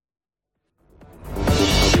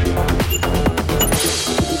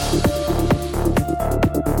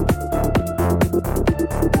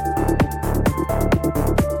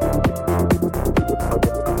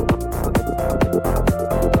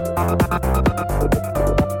Our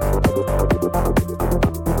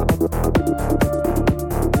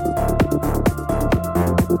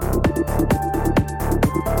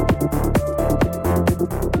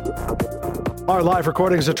live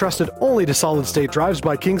recordings are trusted only to solid-state drives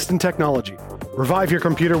by Kingston Technology. Revive your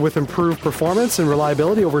computer with improved performance and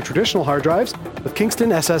reliability over traditional hard drives with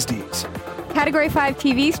Kingston SSDs. Category 5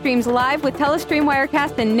 TV streams live with Telestream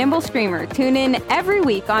Wirecast and Nimble Streamer. Tune in every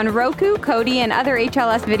week on Roku, Kodi, and other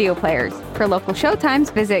HLS video players. For local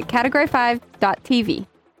showtimes, visit category5.tv.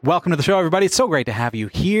 Welcome to the show, everybody. It's so great to have you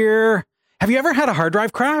here. Have you ever had a hard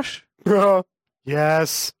drive crash?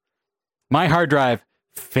 Yes. My hard drive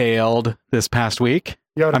failed this past week.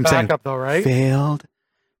 You had a backup though, right? Failed.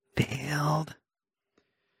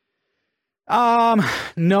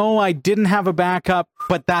 No, I didn't have a backup,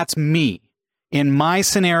 but that's me. In my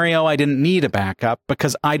scenario, I didn't need a backup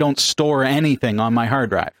because I don't store anything on my hard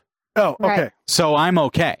drive. Oh, okay. Right. So I'm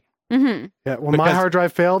okay. Mm-hmm. Yeah, when my hard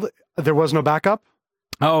drive failed, there was no backup.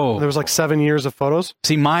 Oh. There was like 7 years of photos.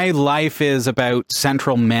 See, my life is about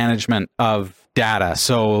central management of data.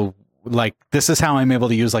 So, like, this is how I'm able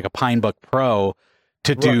to use like a Pinebook Pro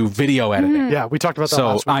to do video editing. Mm-hmm. Yeah, we talked about that So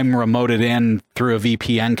last week. I'm remoted in through a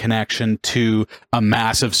VPN connection to a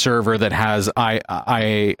massive server that has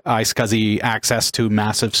iSCSI access to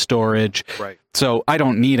massive storage. Right. So I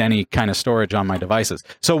don't need any kind of storage on my devices.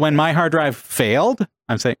 So when my hard drive failed,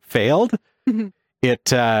 it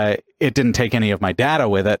didn't take any of my data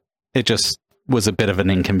with it. It just was a bit of an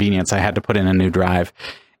inconvenience. I had to put in a new drive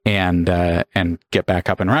and get back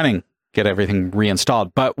up and running, get everything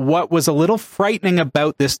reinstalled. But what was a little frightening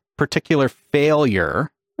about this particular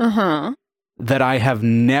failure that I have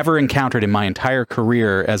never encountered in my entire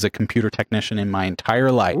career as a computer technician in my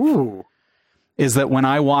entire life is that when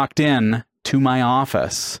I walked in to my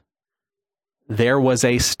office, there was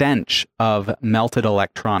a stench of melted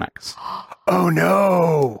electronics. Oh,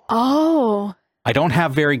 no. Oh. I don't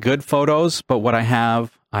have very good photos, but what I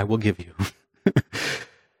have, I will give you.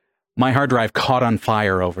 My hard drive caught on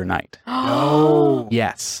fire overnight. No.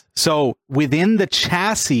 Yes. So within the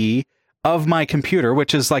chassis of my computer,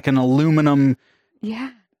 which is like an aluminum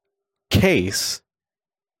case,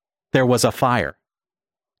 there was a fire.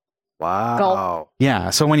 Wow. Gulp. Yeah.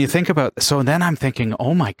 So when you think about, so then I'm thinking,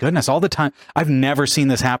 oh my goodness, all the time. I've never seen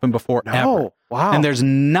this happen before, ever. Wow. And there's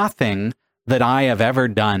nothing that I have ever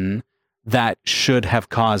done that should have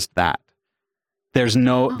caused that. There's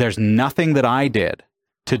nothing that I did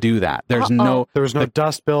to do that. There was no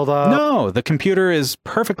dust buildup. No, the computer is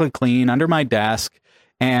perfectly clean under my desk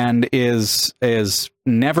and is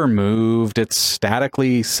never moved. It's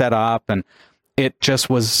statically set up, and it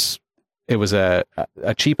was a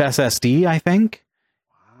cheap SSD, I think,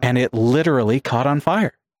 and it literally caught on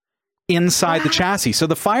fire inside the chassis. So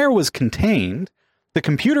the fire was contained. The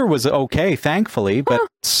computer was okay, thankfully, but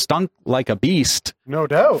stunk like a beast. No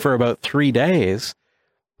doubt. For about 3 days.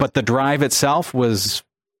 But the drive itself was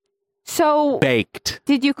baked.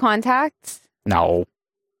 Did you contact? No,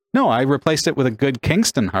 I replaced it with a good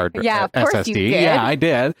Kingston hard drive. Yeah, of course SSD. you did. Yeah, I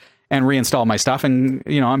did. And reinstalled my stuff, and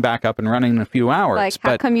I'm back up and running in a few hours. Like,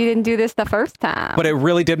 how come you didn't do this the first time? But it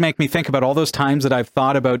really did make me think about all those times that I've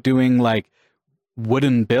thought about doing like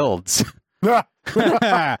wooden builds. Maybe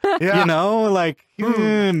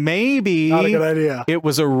not a good idea. It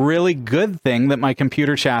was a really good thing that my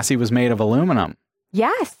computer chassis was made of aluminum.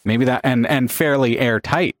 Yes. Maybe that, and fairly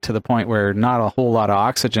airtight to the point where not a whole lot of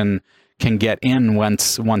oxygen can get in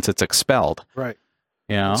once it's expelled. Right.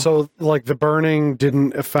 Yeah. So like the burning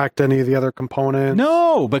didn't affect any of the other components?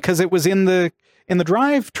 No, because it was in the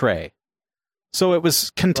drive tray. So it was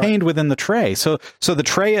contained within the tray. So the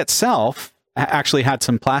tray itself actually had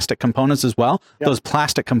some plastic components as well. Yep. Those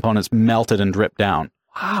plastic components melted and dripped down.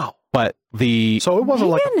 Wow. But so it wasn't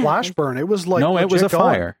like a flash burn. It was like it was a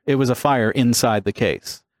fire. It was a fire inside the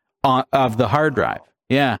case of the hard drive.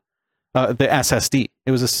 Yeah, the SSD.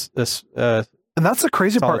 It was and that's the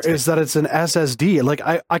crazy part is that it's an SSD. Like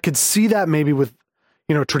I could see that maybe with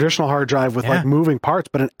traditional hard drive with like moving parts,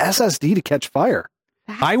 but an SSD to catch fire.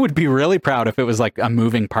 I would be really proud if it was like a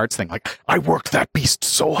moving parts thing. Like, I worked that beast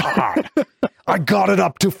so hard. I got it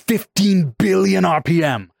up to 15 billion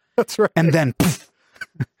RPM. That's right. And then, poof.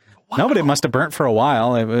 Wow. No, but it must have burnt for a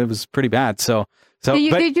while. It was pretty bad. So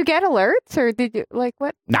did you get alerts, or did you like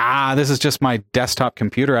what? Nah, this is just my desktop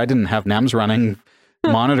computer. I didn't have NEMS running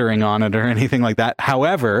monitoring on it or anything like that.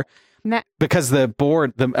 However, because the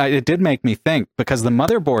board, it did make me think, because the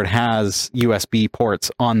motherboard has USB ports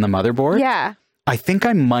on the motherboard. Yeah. I think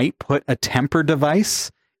I might put a temper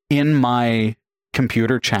device in my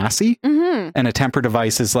computer chassis. Mm-hmm. And a temper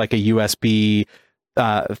device is like a USB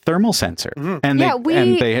thermal sensor, and Yeah,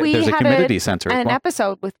 there's a humidity sensor. An as well.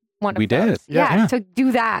 episode with one of We did. those. Yeah. So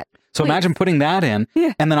do that. So Please. imagine putting that in,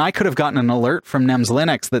 and then I could have gotten an alert from NEMS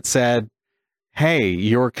Linux that said, "Hey,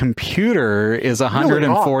 your computer is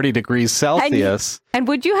 140 degrees Celsius." And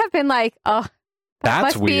would you have been like, "Oh, that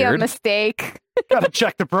That's must be a weird. Got mistake"? to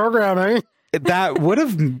check the programming. That would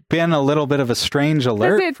have been a little bit of a strange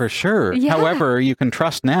alert it's- for sure. yeah. However, you can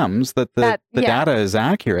trust NEMS that the yeah. data is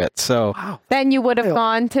accurate. So, Wow. Then you would have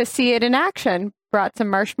gone to see it in action. Brought some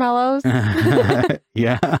marshmallows.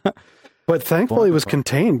 yeah. But thankfully it was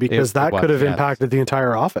contained because that could have impacted the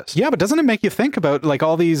entire office. Yeah, but doesn't it make you think about like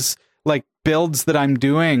all these like builds that I'm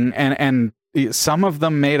doing and some of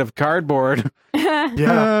them made of cardboard?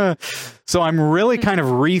 Yeah. So I'm really kind of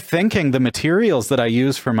rethinking the materials that I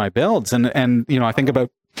use for my builds. And you know, I think about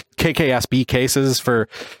KKSB cases for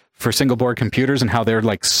single board computers and how they're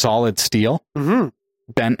like solid steel,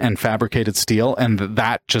 bent and fabricated steel. And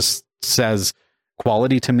that just says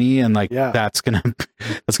quality to me. And like, that's going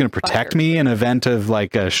to protect me in event of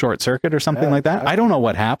like a short circuit or something like that. I don't know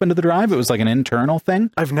what happened to the drive. It was like an internal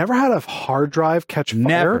thing. I've never had a hard drive catch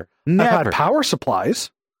fire. Never. I've had power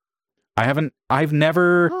supplies. I've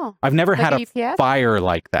never had a fire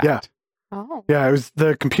like that. Yeah. Oh. Yeah, it was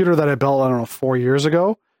the computer that I built, I don't know, 4 years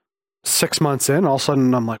ago. 6 months in, all of a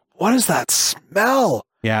sudden I'm like, what is that smell?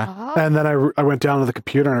 Yeah. Oh. And then I went down to the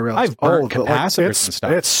computer and I realized, I've burnt capacitors and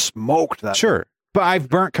stuff. It's smoked that. Sure. But I've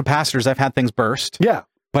burnt capacitors. I've had things burst. Yeah.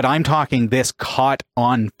 But I'm talking this caught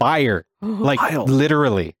on fire. Like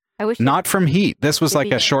literally. I wish not from heat. This was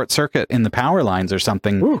like a short circuit in the power lines or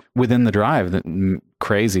something within the drive.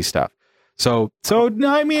 Crazy stuff. So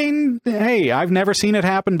I mean, hey, I've never seen it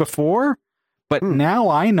happen before, but now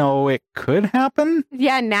I know it could happen.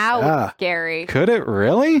 Yeah, now it's scary. Could it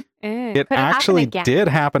really? It actually did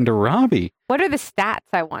happen to Robbie. What are the stats,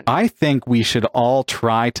 I wonder? I think we should all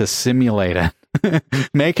try to simulate it.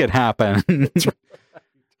 Make it happen.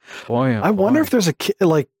 Boy, I wonder if there's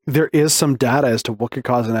there is some data as to what could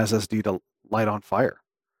cause an SSD to light on fire.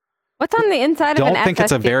 What's on the inside of an SSD? Don't think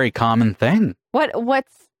it's a very common thing.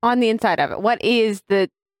 What's on the inside of it? What is the?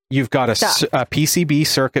 You've got a PCB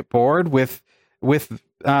circuit board with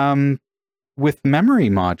memory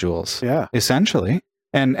modules, essentially,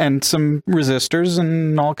 and some resistors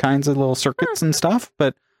and all kinds of little circuits and stuff.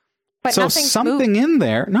 But so something in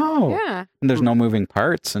there, and there's no moving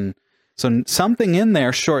parts, and so something in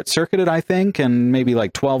there short circuited, I think, and maybe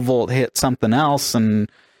like 12-volt hit something else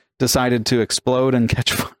and decided to explode and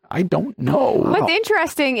catch fire. I don't know. What's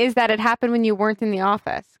interesting is that it happened when you weren't in the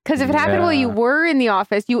office. Because if it happened while you were in the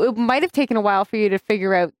office, it might have taken a while for you to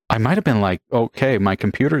figure out. I might have been like, okay, my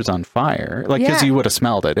computer's on fire. Like, because you would have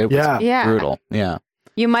smelled it. It was brutal. Yeah.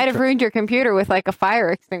 You might have ruined your computer with like a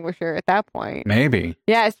fire extinguisher at that point. Maybe.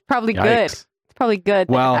 Yeah, it's probably good. It's probably good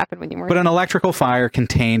that it happened when you weren't. But an electrical fire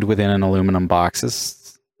contained within an aluminum box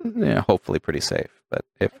is hopefully pretty safe. But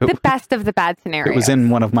if the best of the bad scenarios. It was in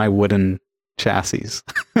one of my wooden chassis.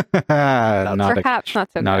 Perhaps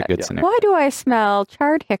not so not a good scenario. Why do I smell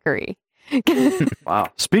charred hickory? Wow.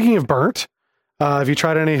 Speaking of burnt, have you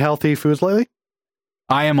tried any healthy foods lately?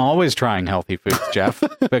 I am always trying healthy foods, Jeff,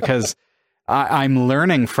 because I'm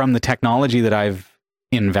learning from the technology that I've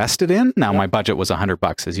invested in. Now, my budget was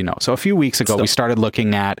 $100, as you know. So a few weeks ago, we started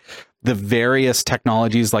looking at the various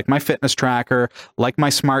technologies like my fitness tracker, like my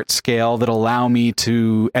smart scale that allow me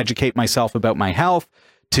to educate myself about my health,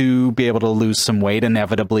 to be able to lose some weight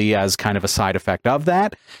inevitably as kind of a side effect of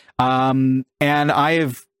that. And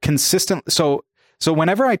I've consistently, so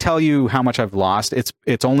whenever I tell you how much I've lost,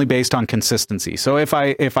 it's only based on consistency. So if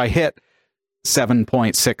I hit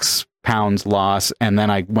 7.6 pounds loss and then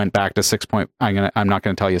I went back to 6 point, I'm not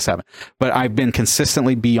going to tell you 7, but I've been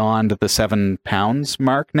consistently beyond the 7 pounds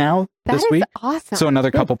mark now this week. Awesome. So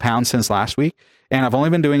another couple pounds since last week. And I've only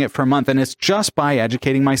been doing it for a month, and it's just by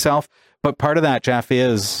educating myself. But part of that, Jeff,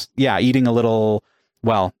 is, eating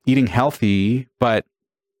eating healthy, but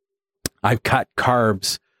I've cut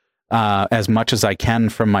carbs as much as I can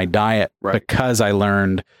from my diet because I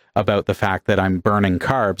learned about the fact that I'm burning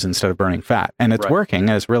carbs instead of burning fat. And it's working.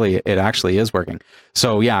 It actually is working.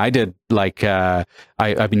 So I did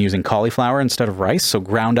I've been using cauliflower instead of rice. So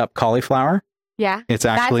ground up cauliflower. Yeah. It's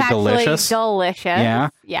actually delicious. Delicious. Yeah.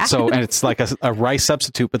 Yeah. So, and it's like a rice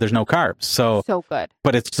substitute, but there's no carbs. So good.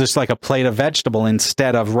 But it's just like a plate of vegetable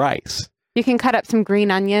instead of rice. You can cut up some green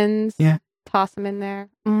onions. Yeah. Toss them in there.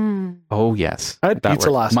 Oh, yes. I had pizza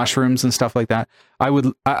last night. Mushrooms and stuff like that.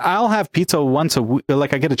 I'll have pizza once a week.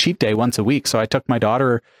 Like I get a cheat day once a week. So I took my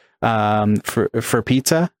daughter for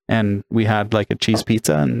pizza, and we had like a cheese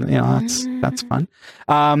pizza, and that's fun.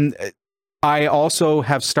 I also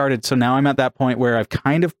have started, so now I'm at that point where I've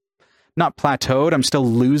kind of not plateaued. I'm still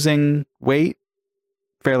losing weight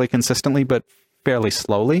fairly consistently, but fairly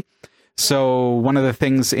slowly. So one of the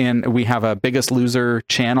things we have a Biggest Loser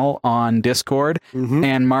channel on Discord,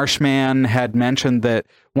 and Marshman had mentioned that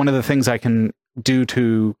one of the things I can do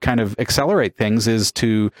to kind of accelerate things is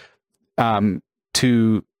to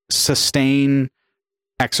sustain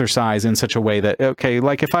exercise in such a way that, okay,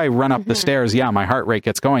 like if I run up the stairs, my heart rate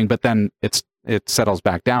gets going, but then it settles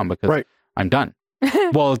back down because I'm done.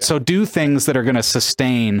 Well, so do things that are going to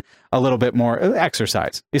sustain a little bit more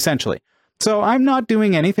exercise, essentially. So I'm not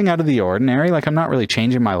doing anything out of the ordinary. Like I'm not really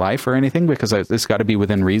changing my life or anything because it's got to be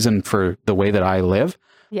within reason for the way that I live.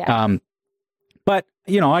 Yeah. But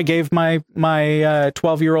I gave my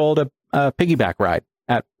 12-year-old a piggyback ride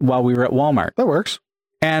while we were at Walmart. That works.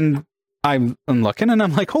 And I'm looking and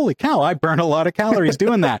I'm like, holy cow, I burn a lot of calories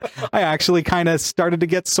doing that. I actually kind of started to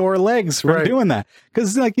get sore legs from doing that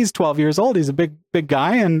because like he's 12 years old. He's a big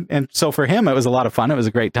guy. And so for him, it was a lot of fun. It was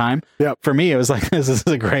a great time. Yep. For me, it was like, this is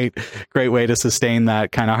a great way to sustain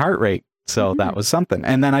that kind of heart rate. So that was something.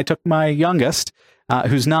 And then I took my youngest,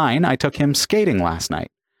 who's 9, I took him skating last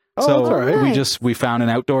night. Oh, so that's all right. we found an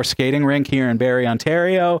outdoor skating rink here in Barrie,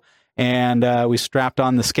 Ontario. And we strapped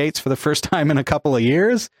on the skates for the first time in a couple of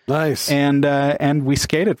years. Nice. And we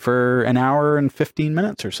skated for an hour and 15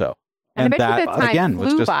 minutes or so. And that again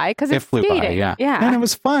was just by because it flew skating. By, yeah. And it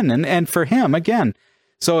was fun. And for him again.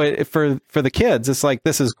 So for the kids, it's like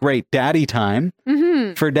this is great daddy time.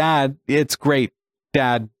 For dad, it's great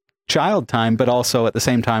dad child time. But also at the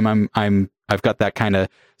same time, I've got that kind of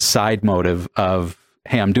side motive of,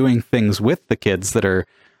 hey, I'm doing things with the kids that are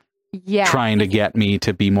trying to get me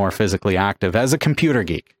to be more physically active as a computer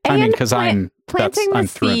geek. And I mean, because I'm through and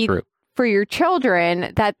through. For your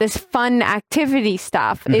children, that this fun activity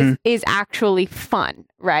stuff is actually fun,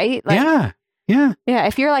 right? Like, yeah.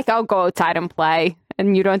 If you're like, oh, go outside and play,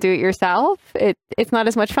 and you don't do it yourself, it's not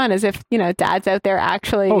as much fun as if dad's out there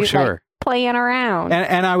actually like, playing around.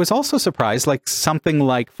 And I was also surprised, like something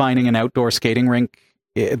like finding an outdoor skating rink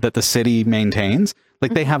that the city maintains.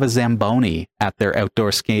 Like they have a Zamboni at their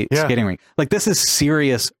outdoor skating rink. Like this is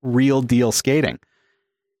serious, real deal skating.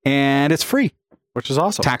 And it's free. Which is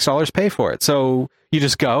awesome. Tax dollars pay for it. So you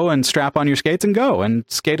just go and strap on your skates and go and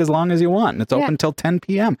skate as long as you want. And it's open until 10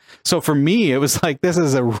 p.m. So for me, it was like, this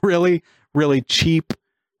is a really, really cheap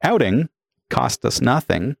outing. Cost us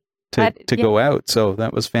nothing to go out. So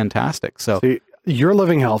that was fantastic. So see, you're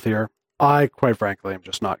living healthier. I, quite frankly, am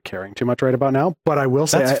just not caring too much right about now. But I will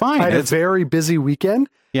say that's fine. I had a very busy weekend.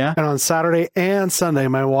 Yeah. And on Saturday and Sunday,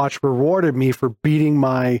 my watch rewarded me for beating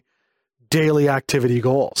my daily activity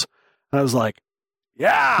goals. And I was like,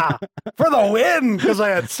 yeah, for the win, because I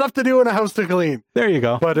had stuff to do and a house to clean. There you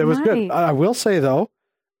go. But it was good. I will say, though,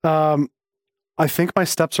 I think my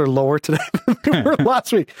steps are lower today than they were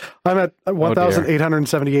last week. I'm at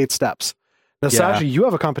 1,878 steps. Now, Sasha, you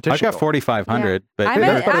have a competition. I've got 4,500. But I'm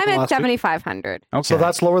at 7,500. Okay. So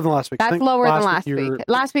that's lower than last week. That's lower than last week.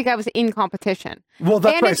 Last week I was in in Well,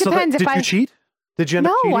 that's right. So did you cheat? Did you end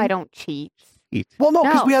up cheating? No, I don't cheat. Well, no,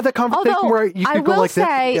 because we had that conversation where you could go like this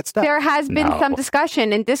and get stuff. There has been some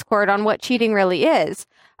discussion in Discord on what cheating really is.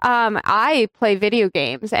 I play video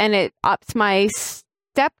games and it ups my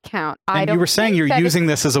step count. And you were saying you're using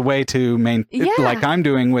this as a way to like I'm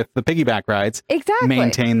doing with the piggyback rides. Exactly.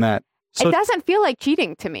 Maintain that. So, it doesn't feel like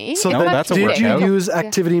cheating to me. So did you use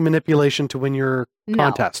activity manipulation to win your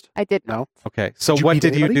contest? I did not. No? Okay. So what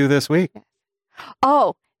did you do this week?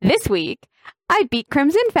 Oh, this week I beat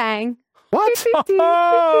Crimson Fang. What?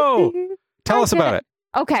 Oh! Tell us about it.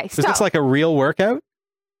 Okay. Is this like a real workout?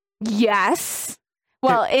 Yes.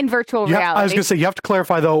 Well, in virtual reality. I was going to say, you have to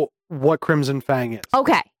clarify, though, what Crimson Fang is.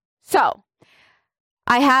 Okay. So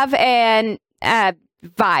I have an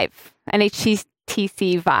Vive, an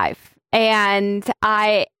HTC Vive. And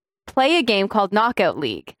I play a game called Knockout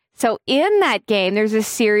League. So in that game, there's a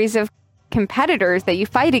series of competitors that you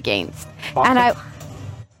fight against.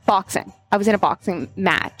 Boxing. I was in a boxing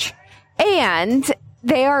match. And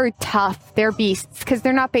they are tough. They're beasts because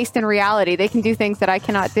they're not based in reality. They can do things that I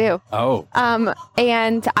cannot do. Oh.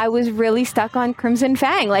 And I was really stuck on Crimson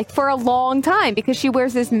Fang like for a long time because she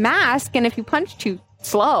wears this mask. And if you punch too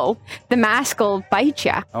slow, the mask will bite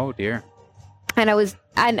you. Oh, dear. And I was,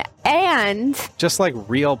 and just like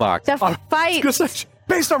real boxing. The fight.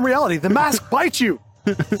 Based on reality, the mask bites you.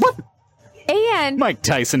 What? And Mike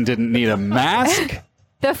Tyson didn't need a mask.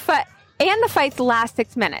 The fights last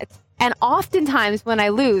 6 minutes. And oftentimes when I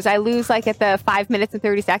lose like at the 5 minutes and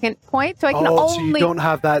 30-second point. So I can only. So you don't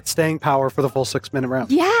have that staying power for the full 6 minute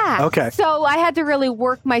round. Yeah. Okay. So I had to really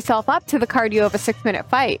work myself up to the cardio of a 6 minute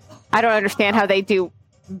fight. I don't understand how they do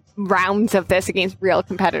rounds of this against real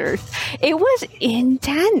competitors. It was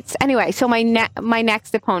intense. Anyway, so my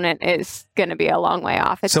next opponent is going to be a long way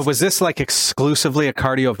off. So was this like exclusively a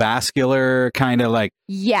cardiovascular kind of like?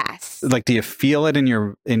 Yes. Like, do you feel it in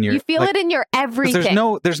your? You feel it in your everything.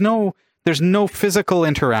 There's no physical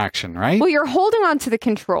interaction, right? Well, you're holding on to the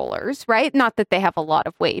controllers, right? Not that they have a lot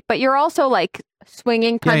of weight, but you're also like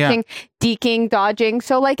swinging, punching, deking, dodging.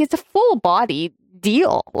 So like it's a full body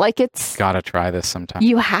deal. Like it's gotta try this sometime.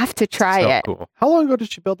 You have to try it. Cool. How long ago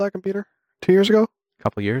did she build that computer? 2 years ago? A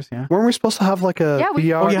couple years, yeah. Weren't we supposed to have like a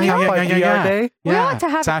VR, VR day? We ought to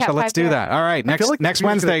have Sasha, let's do that. All right, next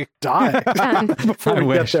Wednesday. Die before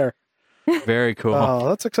we get there. Very cool. Oh,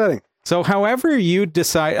 that's exciting. So however you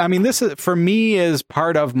decide, I mean, this is, for me, is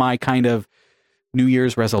part of my kind of New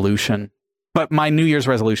Year's resolution. But my New Year's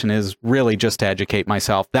resolution is really just to educate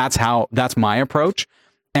myself. That's my approach.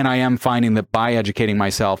 And I am finding that by educating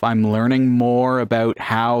myself, I'm learning more about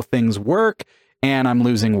how things work and I'm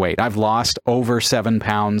losing weight. I've lost over 7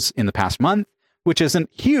 pounds in the past month, which isn't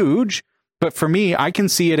huge, but for me, I can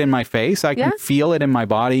see it in my face. I can feel it in my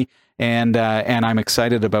body. And I'm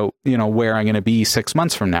excited about, where I'm going to be 6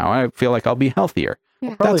 months from now. I feel like I'll be healthier.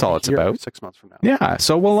 Yeah. That's all it's about. 6 months from now. Yeah.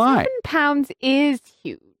 So will I. 7 pounds is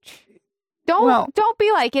huge. Don't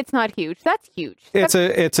be like it's not huge. That's huge.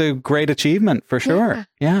 It's a great achievement for sure.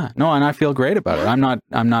 Yeah. No, and I feel great about it. I'm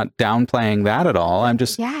not downplaying that at all. I'm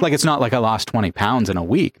just like, it's not like I lost 20 pounds in a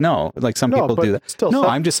week. No, like some people do that. Still,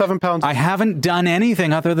 I'm just 7 pounds. I haven't done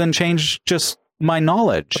anything other than change just my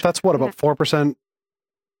knowledge. But that's what, about 4%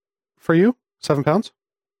 for you? 7 pounds?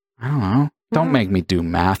 I don't know. Don't make me do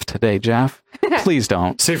math today, Jeff. Please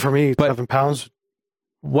don't. See, for me, 7 pounds.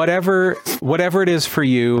 Whatever it is for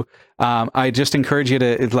you, I just encourage you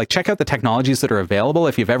to check out the technologies that are available.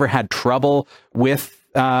 If you've ever had trouble with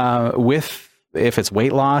if it's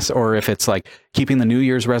weight loss or if it's like keeping the New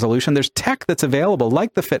Year's resolution, there's tech that's available,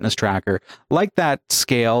 like the fitness tracker, like that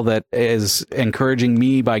scale that is encouraging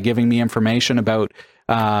me by giving me information about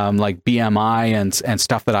like BMI and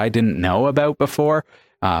stuff that I didn't know about before.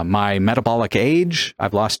 My metabolic age,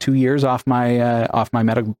 I've lost 2 years off my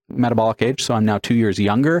metabolic age, so I'm now 2 years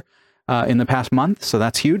younger in the past month, so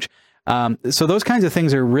that's huge. So those kinds of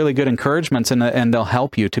things are really good encouragements, and they'll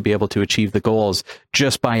help you to be able to achieve the goals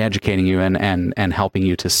just by educating you and helping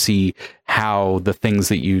you to see how the things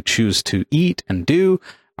that you choose to eat and do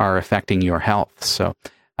are affecting your health. So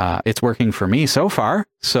it's working for me so far,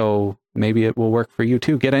 so maybe it will work for you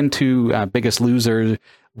too. Get into Biggest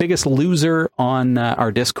Loser on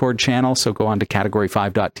our Discord channel. So go on to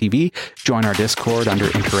category5.tv, join our Discord under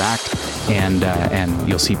Interact, and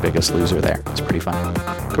you'll see Biggest Loser there. It's pretty fun.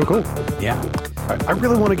 Cool. Yeah. I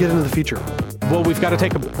really want to get into the feature. Well, we've got to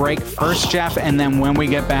take a break first, Jeff, and then when we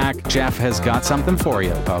get back, Jeff has got something for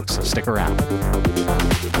you, folks. So stick around.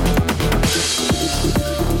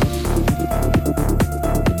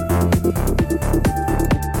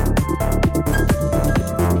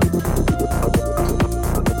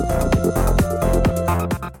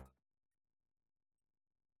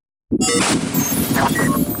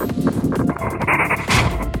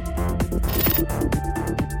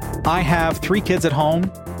 I have 3 kids at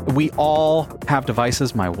home. We all have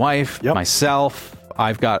devices. My wife, myself.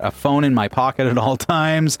 I've got a phone in my pocket at all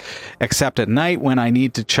times, except at night when I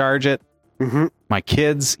need to charge it. Mm-hmm. My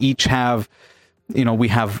kids each have, we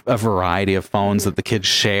have a variety of phones that the kids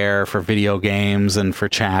share for video games and for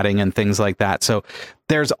chatting and things like that. So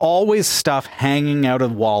there's always stuff hanging out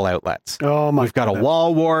of wall outlets. Oh my! We've got a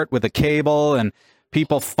wall wart with a cable and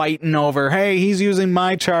people fighting over, hey, he's using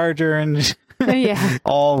my charger, and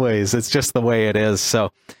always. It's just the way it is.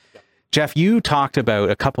 So, Jeff, you talked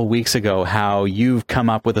about a couple weeks ago how you've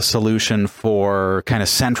come up with a solution for kind of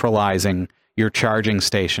centralizing your charging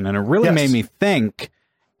station, and it really made me think.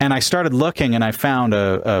 And I started looking, and I found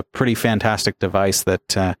a pretty fantastic device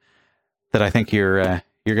that I think you're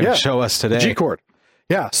going to show us today. G-Cord.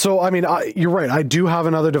 Yeah. So, I mean, you're right. I do have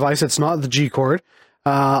another device. It's not the G-Cord.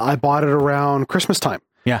 I bought it around Christmas time.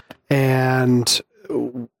 Yeah. And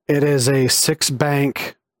it is a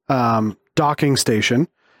 6-bank docking station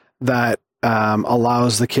that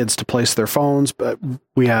allows the kids to place their phones. But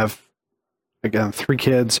we have, again, 3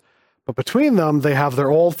 kids. But between them, they have their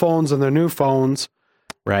old phones and their new phones.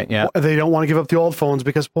 Right, yeah. They don't want to give up the old phones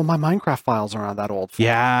because, my Minecraft files are on that old phone.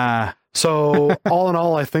 Yeah. So all in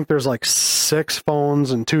all, I think there's like 6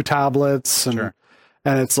 phones and 2 tablets. And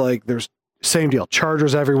it's like, there's same deal,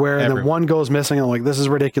 chargers everywhere. And then one goes missing. And I'm like, this is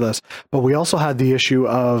ridiculous. But we also had the issue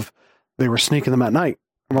of they were sneaking them at night.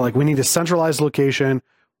 And we're like, we need a centralized location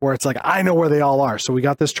where it's like, I know where they all are. So we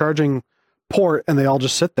got this charging port and they all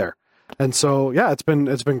just sit there. And so, yeah, it's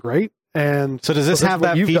been great. And So does this have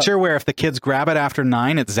that feature where if the kids grab it after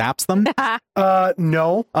 9, it zaps them?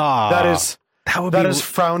 No. That is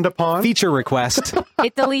frowned upon. Feature request.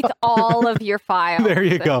 It deletes all of your files. There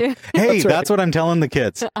you go. Hey, that's what I'm telling the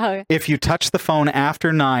kids. Oh. If you touch the phone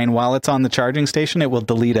after 9 while it's on the charging station, it will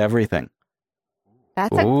delete everything.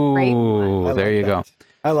 That's a great one. There you go.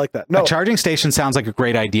 I like that. No. A charging station sounds like a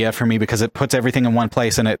great idea for me because it puts everything in one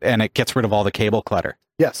place and it gets rid of all the cable clutter.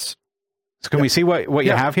 Yes. So can we see what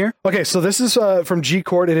you have here? Okay, so this is from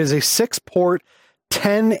G-Cord. It is a 6-port,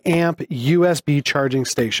 10-amp USB charging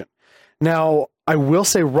station. Now, I will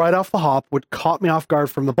say right off the hop, what caught me off guard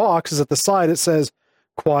from the box is at the side it says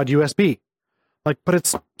quad USB. But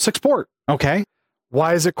it's 6-port. Okay.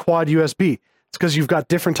 Why is it quad USB? It's because you've got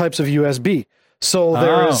different types of USB. So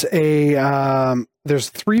there's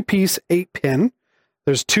there's 3-piece 8-pin,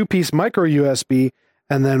 there's 2-piece micro USB,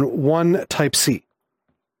 and then 1 Type-C.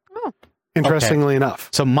 Oh. Interestingly enough.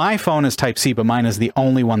 So my phone is Type-C, but mine is the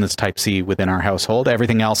only one that's Type-C within our household.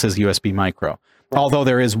 Everything else is USB micro. Right. Although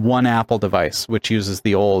there is one Apple device which uses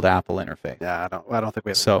the old Apple interface. Yeah, I don't think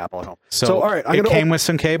we have Apple at home. So all right, it came with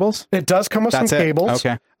some cables? It does come with some cables.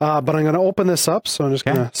 Okay. But I'm going to open this up, so I'm just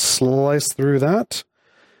going to slice through that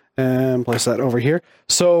and place that over here.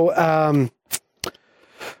 So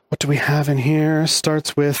what do we have in here?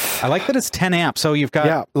 Starts with... I like that it's 10 amps, so you've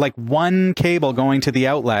got like one cable going to the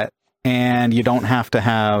outlet, and you don't have to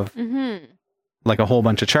have like a whole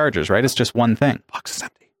bunch of chargers, right? It's just one thing. Box is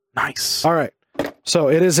empty. Nice. All right. So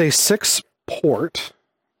it is a 6-port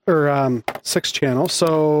or 6-channel.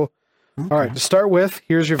 So, all right, to start with,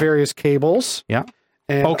 here's your various cables. Yeah.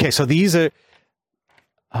 And okay, so these are...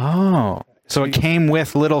 Oh, so it came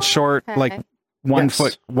with little short, like 1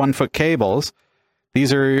 foot cables.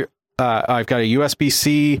 These are, I've got a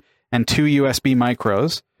USB-C and 2 USB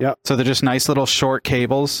micros. Yep. So they're just nice little short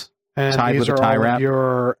cables tied with a tie wrap.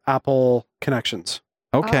 Your Apple connections.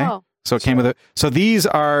 Okay. Oh. So it came with it. So these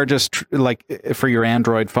are just like for your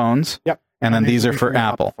Android phones. Yep. And then these are for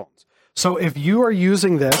Apple phones. So if you are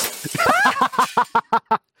using this,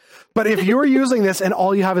 but if you are using this and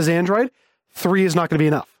all you have is Android, 3 is not going to be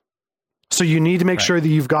enough. So you need to make sure that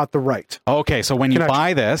you've got the right. Okay. So when you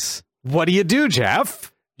buy this, what do you do,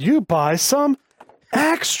 Jeff? You buy some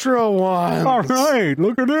extra ones. All right.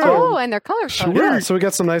 Look at it. Oh, and they're color-coded. Yeah. So we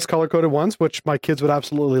got some nice color-coded ones, which my kids would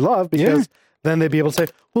absolutely love because then they'd be able to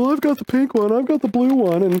say, well, I've got the pink one, I've got the blue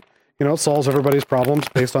one, and, it solves everybody's problems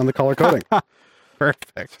based on the color coding.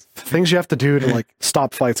 Perfect. Things you have to do to,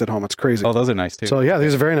 stop fights at home. It's crazy. Oh, those are nice, too. So, yeah,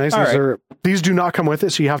 these are very nice. These do not come with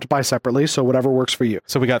it, so you have to buy separately, so whatever works for you.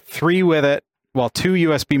 So we got 3 with it. Well, 2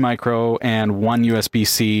 USB micro and 1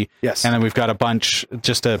 USB-C. Yes. And then we've got a bunch,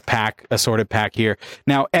 just a sorted pack here.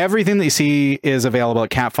 Now, everything that you see is available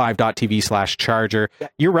at cat5.tv/charger. Yeah.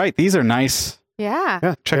 You're right. These are nice. Yeah.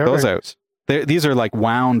 Yeah. Check those out. These are like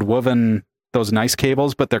wound, woven, those nice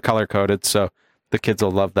cables, but they're color coded. So the kids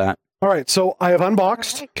will love that. All right. So I have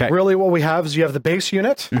unboxed. Okay. Really what we have is you have the base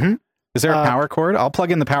unit. Mm-hmm. Is there a power cord? I'll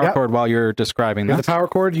plug in the power cord while you're describing this. The power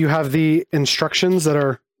cord. You have the instructions that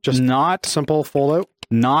are just not simple fold out.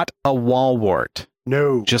 Not a wall wart.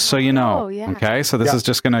 No. Just so you know. Oh, yeah. Okay. So this is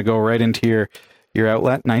just going to go right into your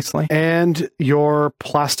outlet nicely. And your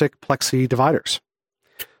plastic plexi dividers.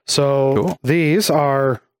 So these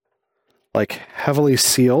are heavily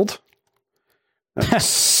sealed.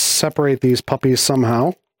 Separate these puppies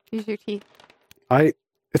somehow. Use your teeth.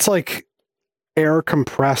 It's like air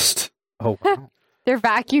compressed. Oh, wow. They're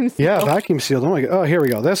vacuum sealed. Yeah, vacuum sealed. Oh my God. Oh, here we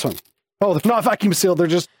go. This one. Oh, they're not vacuum sealed. They're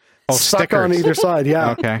just stuck stickers on either side.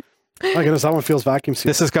 Yeah. Okay. My goodness, that one feels vacuum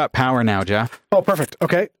sealed. This has got power now, Jeff. Oh, perfect.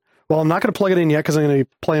 Okay. Well, I'm not going to plug it in yet because I'm going to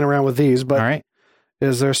be playing around with these. But all right.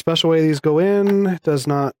 Is there a special way these go in? It does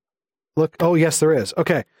not look. Oh, yes, there is.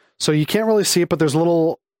 Okay. So you can't really see it, but there's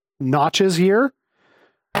little notches here,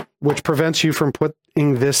 which prevents you from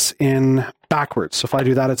putting this in backwards. So if I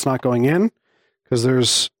do that, it's not going in because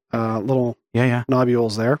there's little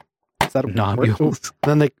nobules there. Is that nobules?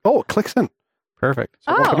 Then it clicks in. Perfect.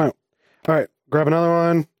 So walk them out. All right, grab another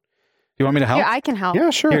one. You want me to help? Yeah, I can help.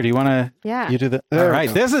 Yeah, sure. Here, do you want to? Yeah. You do the. All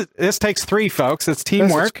right. This takes 3, folks. It's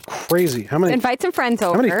teamwork. This is crazy. How many? Invite some friends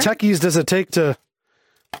over. How many techies does it take to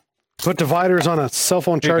put dividers on a cell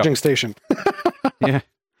phone charging station? Yeah.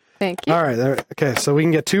 Thank you. All right. There. Okay, so we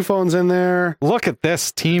can get 2 phones in there. Look at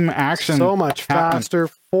this team action. So much faster.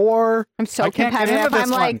 4. I'm so competitive.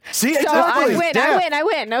 I'm like, see, so exactly. I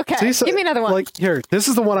win. Okay. Give me another one. Here, this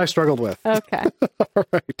is the one I struggled with. Okay. All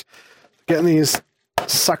right. Getting these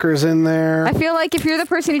suckers in there. I feel like if you're the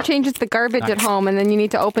person who changes the garbage at home and then you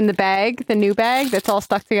need to open the bag, the new bag that's all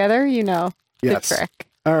stuck together, the trick.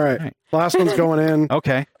 All right. Last one's going in.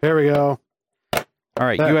 Okay. There we go. All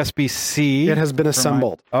right. That- USB-C. It has been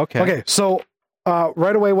assembled. Okay. Okay. So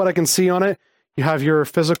right away, what I can see on it, you have your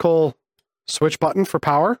physical switch button for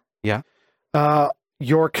power. Yeah.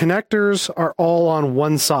 Your connectors are all on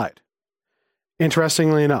one side.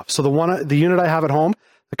 Interestingly enough. So the unit I have at home,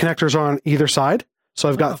 the connectors are on either side. So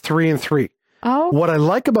I've got 3 and 3. Oh, What I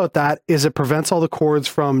like about that is it prevents all the cords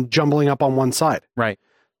from jumbling up on one side. Right.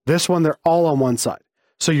 This one, they're all on one side.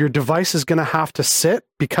 So your device is going to have to sit,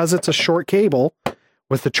 because it's a short cable,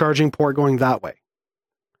 with the charging port going that way.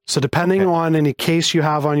 So depending on any case you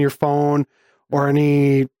have on your phone or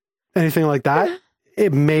anything like that,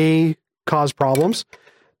 it may cause problems.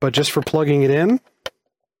 But just for plugging it in,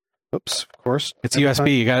 oops, of course. It's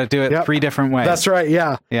USB. You got to do it Yep. 3 different ways. That's right,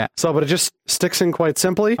 yeah. Yeah. So, but it just sticks in quite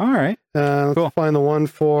simply. All right. Let's Cool. find the one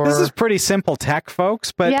for... This is pretty simple tech,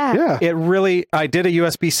 folks, but yeah. Yeah. it really, I did a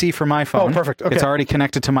USB-C for my phone. Oh, perfect. Okay. It's already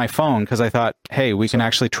connected to my phone because I thought, hey, we can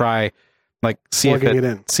actually try, like, see if Plugging it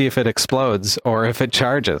in. see if it explodes or if it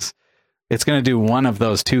charges. It's going to do one of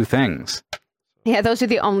those 2 things. Yeah, those are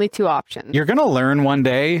the only 2 options. You're going to learn one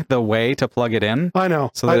day the way to plug it in. I know.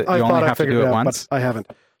 So that I you only thought I have to figured do it out, once? but I haven't.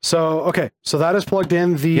 So, okay. So that is plugged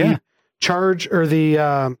in. The Yeah. charge or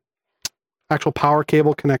the actual power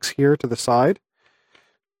cable connects here to the side.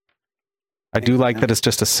 I do like that it's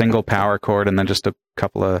just a single power cord and then just a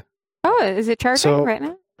couple of... Oh, is it charging So- right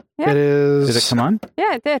now? Yeah. It is. Did it come on?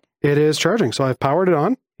 Yeah, it did. It is charging. So I've powered it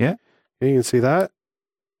on. Yeah. You can see that.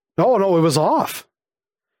 Oh, no, it was off.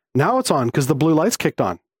 Now it's on because the blue light's kicked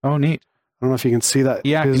on. Oh, neat. I don't know if you can see that.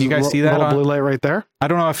 Yeah, can There's you guys a see that little on- blue light right there? I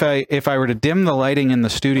don't know if I were to dim the lighting in the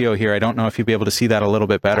studio here, I don't know if you'd be able to see that a little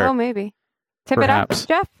bit better. Oh, maybe. Tip Perhaps. it up,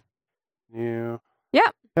 Jeff. Yeah. Yeah.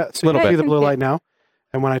 Yeah, so Little you bit. see the blue light now.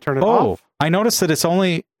 And when I turn it Oh, off, I noticed that it's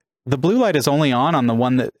only... The blue light is only on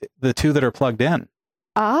the 2 that are plugged in.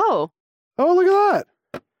 Oh. oh, look at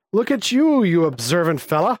that. Look at you, you observant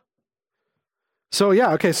fella. So,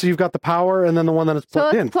 yeah, okay, so you've got the power and then the one that is So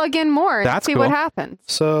plugged let's in. plug in more and That's see cool. what happens.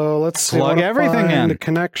 So let's see. I Plug wanna everything find in. The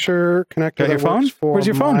connector Got that your phone? works for Where's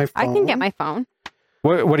your phone? my I can get my phone.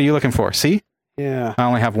 What are you looking for? C? Yeah. I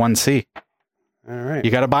only have one C. All right.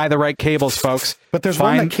 You got to buy the right cables, folks. But there's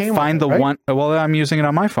one that came Find with the it, right? one. Well, I'm using it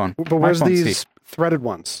on my phone. But My where's phone's these C. threaded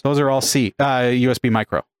ones? Those are all C. USB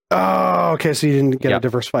micro. Oh, okay. So you didn't get a Yep.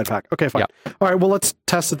 diversified pack. Okay, fine. All right. Well, let's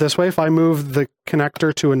test it this way. If I move the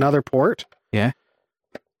connector to another port. Yeah.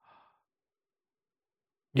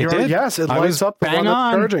 It You're- did. Yes, it I lights was up the bang one that's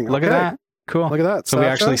on. charging. Look at Okay. that. Cool. Look at that. So we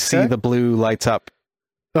Sasha, actually see okay. the blue lights up.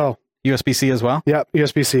 Oh, USB-C as well. yeah.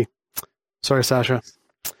 USB-C. Sorry, Sasha.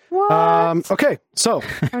 What? Okay. So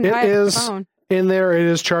I'm it tired of the is phone. in there. It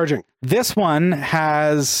is charging. This one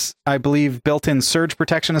has, I believe, built-in surge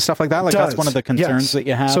protection and stuff like that. Like that's Does. one of the concerns Yes. that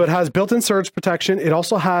you have. So it has built-in surge protection. It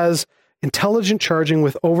also has intelligent charging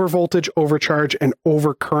with overvoltage, overcharge, and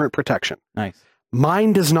overcurrent protection. Nice.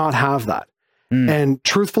 Mine does not have that. Mm. And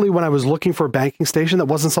truthfully, when I was looking for a banking station, that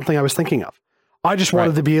wasn't something I was thinking of. I just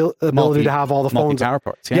wanted Right. the ability to have all the phones. Multi-power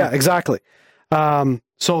ports. Yeah, exactly.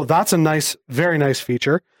 So that's a nice, very nice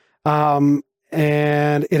feature.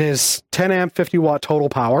 And it is 10 amp, 50 watt total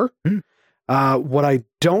power. Mm. What I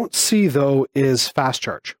don't see though is fast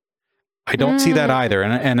charge. I don't see that either.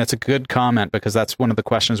 And it's a good comment because that's one of the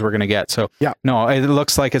questions we're going to get. So Yeah. no, it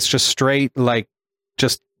looks like it's just straight, like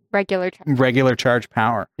just Regular charge. regular charge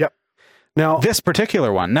power. Now, This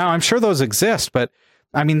particular one. Now, I'm sure those exist, but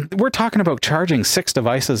I mean, we're talking about charging 6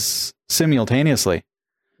 devices simultaneously.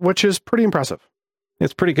 which is pretty impressive.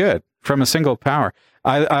 It's pretty good from a single power.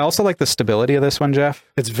 I also like the stability of this one, Jeff.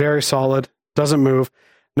 It's very solid, doesn't move.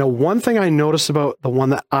 Now, one thing I noticed about the one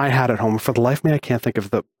that I had at home, for the life of me, I can't think of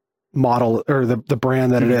the model or the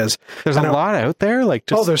brand that it is. There's I a know. lot out there. Like,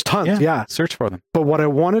 just, There's tons. Yeah. Search for them. But what I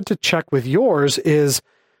wanted to check with yours is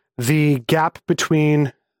the gap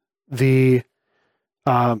between the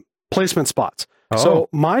placement spots. Oh. So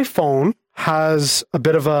my phone has a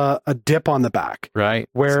bit of a dip on the back. Right.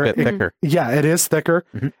 Where it's a bit it- thicker. Yeah, it is thicker.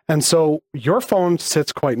 Mhm. And so your phone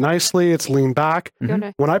sits quite nicely. It's leaned back. Mhm.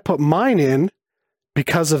 Good. When I put mine in,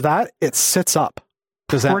 because of that, it sits up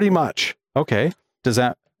Does that pretty much. okay? Does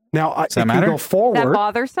that Now, Does that it can matter? go Is that forward.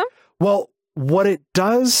 bothersome? Well, what it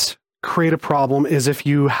does create a problem is if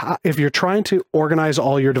you're trying to organize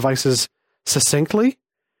all your devices succinctly,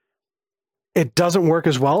 it doesn't work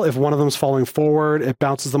as well. If one of them's falling forward, it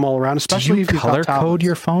bounces them all around. do Especially you if you've got color code tablets.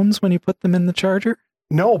 your phones when you put them in the charger?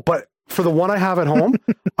 No, but for the one I have at home,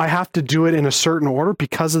 I have to do it in a certain order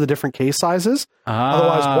because of the different case sizes.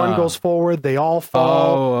 Otherwise, one goes forward, they all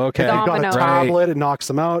fall. Oh, okay. If you've got a Domino. tablet, it knocks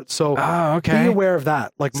them out. So Oh, okay. be aware of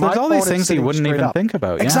that. Like So my there's all phone these is things that you sitting wouldn't straight even up. think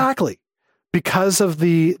about. Yeah. Exactly. because of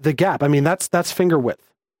the gap. I mean, that's finger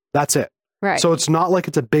width. That's it. Right. So it's not like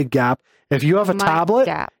it's a big gap. If you have a tablet,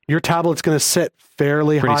 your tablet's going to sit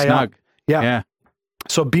fairly Pretty high snug. up. Yeah.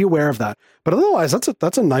 So be aware of that. But otherwise,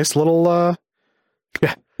 that's a nice little.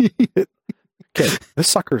 Yeah. Okay, this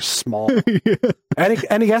sucker's small.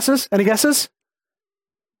 Any guesses? Any guesses?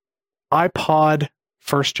 iPod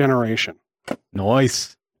first generation.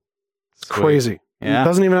 Nice. Crazy. Yeah. It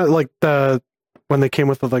doesn't even like when they came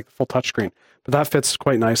with the like full touchscreen, but that fits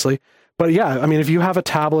quite nicely. But yeah, I mean, if you have a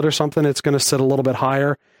tablet or something, it's going to sit a little bit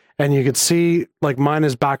higher, and you could see like mine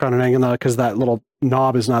is back on an angle because that little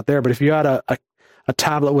knob is not there. But if you had a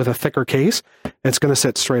tablet with a thicker case, it's going to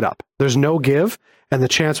sit straight up. There's no give, and the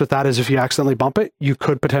chance with that is if you accidentally bump it, you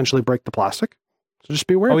could potentially break the plastic. So just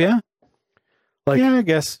be aware. Oh yeah. Yeah, I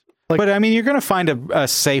guess. But I mean, you're going to find a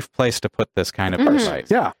safe place to put this kind of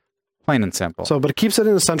device. Yeah. Plain and simple. So, but it keeps it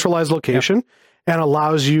in a centralized location and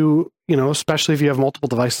allows you, especially if you have multiple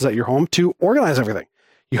devices at your home, to organize everything.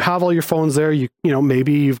 You have all your phones there.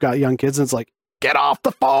 Maybe you've got young kids and it's like, get off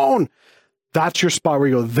the phone. That's your spot where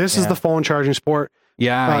you go, this is the phone charging spot.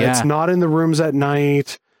 Yeah, It's not in the rooms at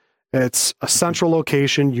night. It's a central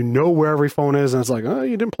location. You know where every phone is. And it's like, oh,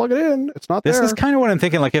 you didn't plug it in. It's not there. This is kind of what I'm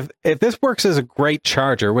thinking. Like if this works as a great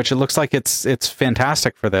charger, which it looks like it's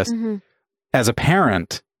fantastic for this, as a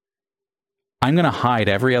parent, I'm going to hide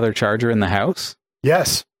every other charger in the house.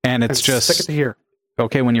 Yes. And it's just stick it to here.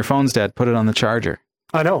 Okay, when your phone's dead, put it on the charger.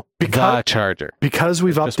 I know. The charger. Because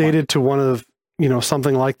we've updated to one of,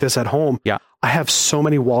 something like this at home. Yeah. I have so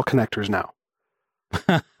many wall connectors now.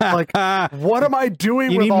 Like, what am I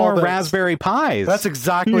doing you with need all more this? Raspberry Pis. That's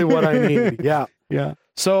exactly what I need. Yeah. Yeah.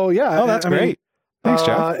 So, yeah. Oh, that's great. Thanks,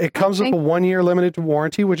 Jeff. It comes with a 1-year limited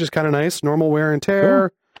warranty, which is kind of nice. Normal wear and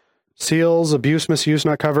tear, seals, abuse, misuse,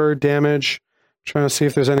 not covered, damage. Trying to see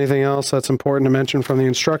if there's anything else that's important to mention from the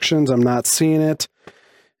instructions. I'm not seeing it.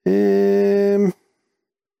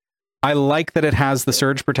 I like that it has the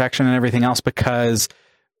surge protection and everything else because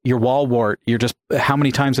your wall wart, how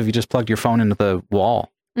many times have you just plugged your phone into the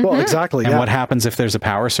wall? Well, exactly. And what happens if there's a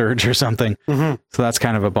power surge or something? So that's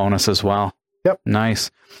kind of a bonus as well. Yep. Nice.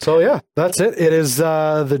 So yeah, that's it. It is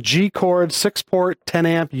the G-Cord 6-port 10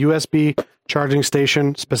 amp USB charging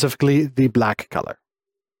station, specifically the black color.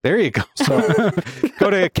 There you go. So go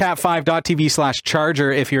to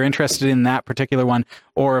cat5.tv/charger if you're interested in that particular one,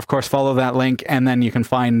 or of course follow that link, and then you can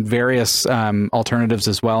find various alternatives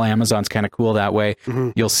as well. Amazon's kind of cool that way.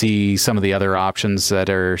 You'll see some of the other options that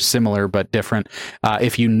are similar but different.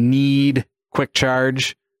 If you need quick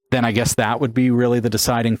charge, then I guess that would be really the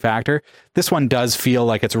deciding factor. This one does feel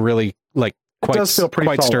like it's really quite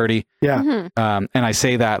sturdy. Yeah. And I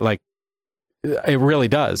say that it really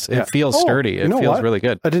does. It feels sturdy. It feels really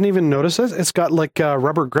good. I didn't even notice it. It's got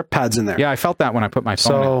rubber grip pads in there. Yeah, I felt that when I put my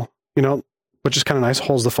phone in. Which is kind of nice,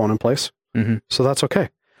 holds the phone in place. So that's okay.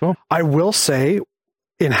 Cool. I will say,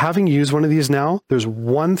 in having used one of these now, there's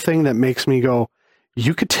one thing that makes me go,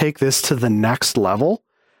 you could take this to the next level.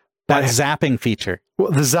 That zapping feature.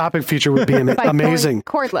 Well, the zapping feature would be amazing.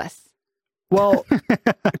 Cordless. Well,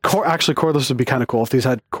 actually, cordless would be kind of cool if these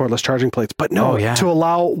had cordless charging plates. But no, to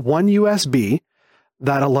allow one USB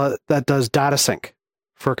that does data sync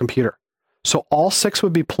for a computer. So all 6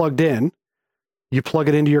 would be plugged in. You plug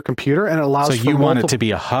it into your computer, and it allows. So you want it to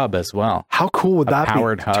be a hub as well? How cool would that be?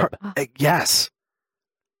 Powered hub. Yes,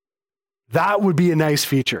 that would be a nice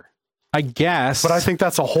feature. I guess, but I think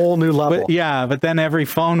that's a whole new level. But then every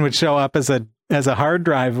phone would show up as a hard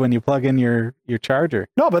drive when you plug in your charger.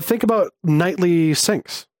 No, but think about nightly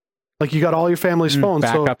syncs. Like you got all your family's phones.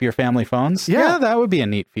 Back up your family phones? Yeah, that would be a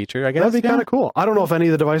neat feature, I guess. That'd be kind of cool. I don't know if any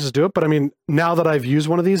of the devices do it, but I mean, now that I've used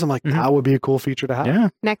one of these, I'm like, that would be a cool feature to have. Yeah.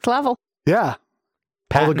 Next level. Yeah.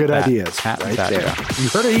 All the good ideas. Patent right that. You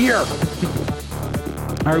heard it here.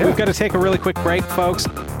 All right, we've got to take a really quick break, folks.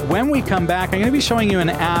 When we come back, I'm going to be showing you an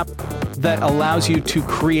app that allows you to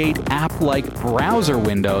create app-like browser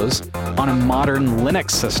windows on a modern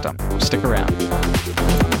Linux system. Stick around.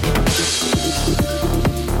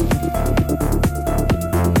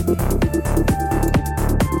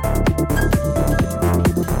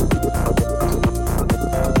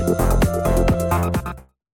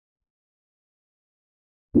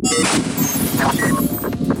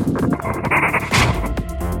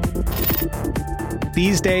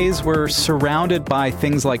 These days, we're surrounded by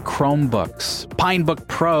things like Chromebooks, Pinebook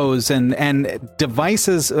Pros, and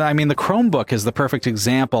devices. I mean, the Chromebook is the perfect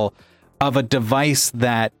example of a device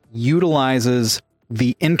that utilizes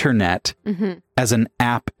the internet as an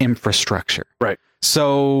app infrastructure. Right.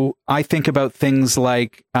 So I think about things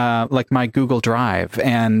like my Google Drive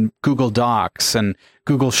and Google Docs and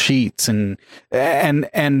Google Sheets and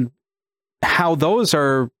how those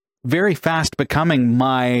are very fast becoming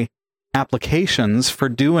my applications for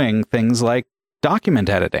doing things like document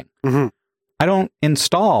editing. Mm-hmm. I don't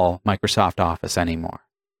install Microsoft Office anymore.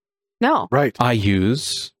 No. Right. I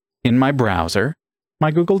use in my browser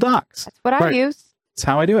my Google Docs. That's what I Right. use. That's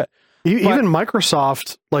how I do it. Even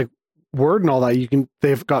Microsoft, like Word and all that,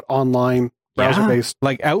 they've got online browser-based.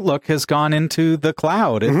 Like Outlook has gone into the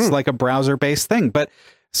cloud. It's Mhm. like a browser-based thing. But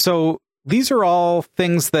so these are all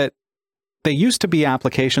things that they used to be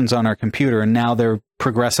applications on our computer, and now they're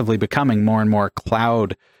progressively becoming more and more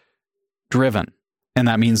cloud driven. And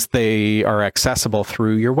that means they are accessible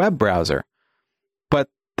through your web browser. But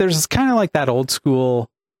there's kind of like that old school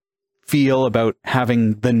feel about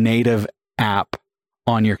having the native app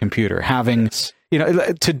on your computer. Having,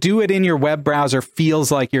 to do it in your web browser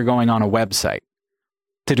feels like you're going on a website.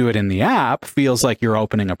 To do it in the app feels like you're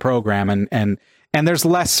opening a program, and there's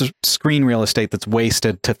less screen real estate that's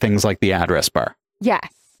wasted to things like the address bar. Yes.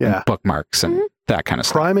 Yeah. And bookmarks and that kind of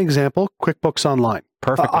stuff. Prime example, QuickBooks Online.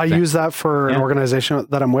 Perfect. I use that for an organization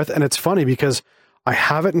that I'm with, and it's funny because I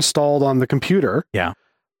have it installed on the computer. Yeah.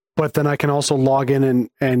 But then I can also log in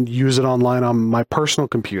and use it online on my personal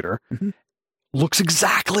computer. Mm-hmm. Looks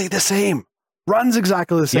exactly the same. Runs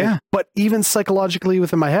exactly the same. Yeah. But even psychologically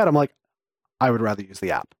within my head, I'm like, I would rather use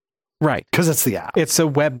the app. Right. Because it's the app. It's a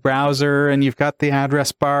web browser and you've got the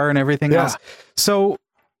address bar and everything else. So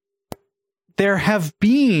there have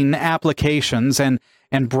been applications and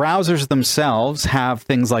browsers themselves have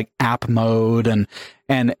things like app mode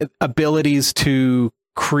and abilities to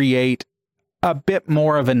create a bit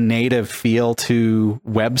more of a native feel to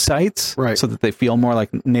websites, right, so that they feel more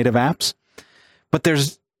like native apps. But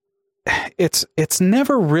it's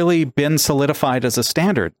never really been solidified as a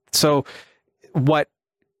standard. So what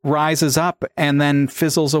rises up and then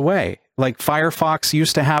fizzles away? Like Firefox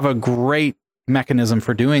used to have a great mechanism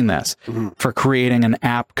for doing this, for creating an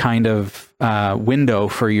app kind of window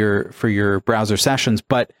for your browser sessions,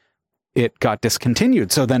 but it got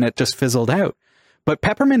discontinued. So then it just fizzled out. But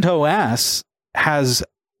Peppermint OS has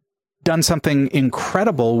done something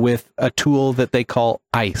incredible with a tool that they call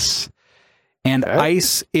ICE. And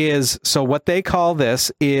ICE is, so what they call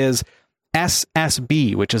this is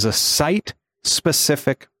SSB, which is a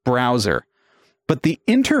site-specific browser. But the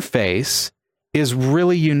interface is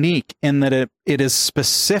really unique in that it is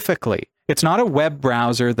specifically, it's not a web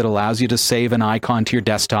browser that allows you to save an icon to your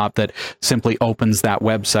desktop that simply opens that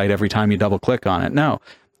website every time you double click on it. No,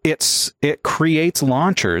 it creates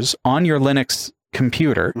launchers on your Linux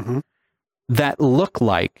computer that look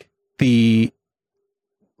like they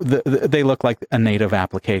look like a native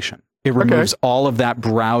application. It removes all of that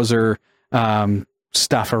browser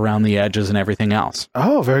stuff around the edges and everything else.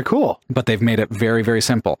 Oh, very cool. But they've made it very, very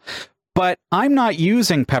simple. But I'm not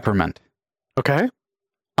using Peppermint. Okay.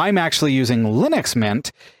 I'm actually using Linux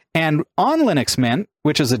Mint. And on Linux Mint,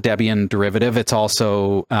 which is a Debian derivative, it's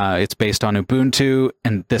also it's based on Ubuntu,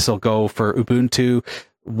 and this will go for Ubuntu.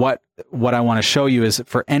 What I want to show you is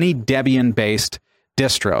for any Debian-based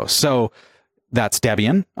distro. So that's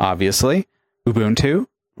Debian, obviously, Ubuntu,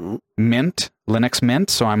 Mint, Linux Mint.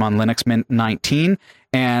 So I'm on Linux Mint 19,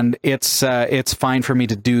 and it's fine for me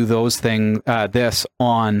to do those this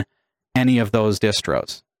on any of those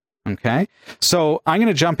distros. Okay, so I'm going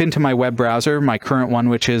to jump into my web browser, my current one,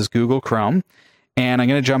 which is Google Chrome, and I'm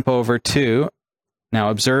going to jump over to,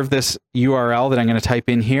 now observe this URL that I'm going to type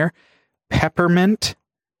in here,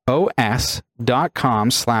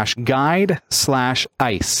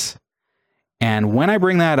 peppermintos.com/guide/ice. And when I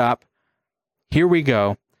bring that up, here we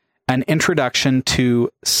go, an introduction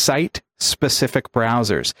to site-specific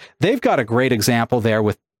browsers. They've got a great example there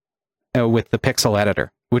with the Pixel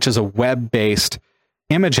Editor, which is a web-based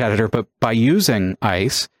image editor, but by using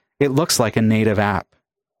ICE, it looks like a native app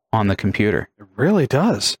on the computer. It really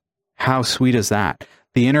does. How sweet is that?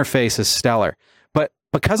 The interface is stellar. But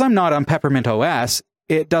because I'm not on Peppermint OS,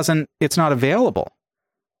 it's not available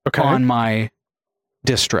on my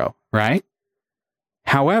distro, right?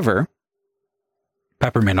 However,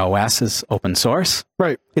 Peppermint OS is open source.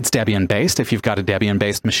 Right. It's Debian-based. If you've got a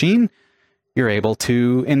Debian-based machine, you're able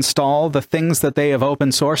to install the things that they have open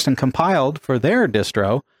sourced and compiled for their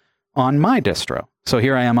distro on my distro. So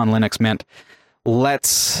here I am on Linux Mint.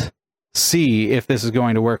 Let's see if this is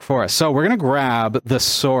going to work for us. So we're going to grab the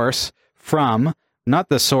source from, not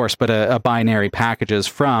the source, but a binary packages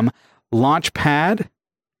from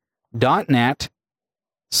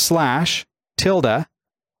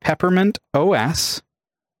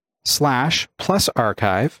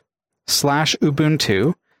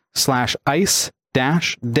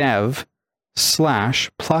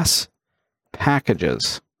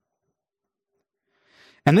packages.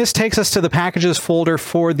 And this takes us to the packages folder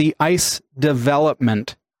for the ICE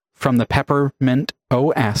development from the Peppermint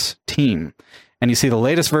OS team. And you see the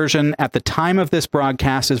latest version at the time of this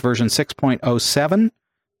broadcast is version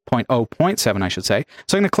 6.0.7, I should say.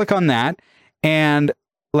 So I'm going to click on that, and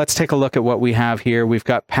let's take a look at what we have here. We've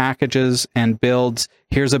got packages and builds.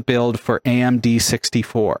 Here's a build for AMD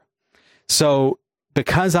 64. So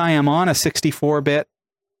because I am on a 64-bit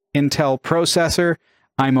Intel processor,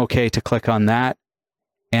 I'm okay to click on that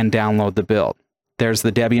and download the build. There's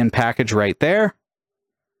the Debian package right there.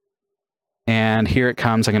 And here it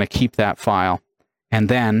comes. I'm going to keep that file. And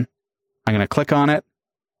then I'm going to click on it.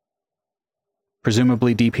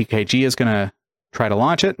 Presumably DPKG is going to try to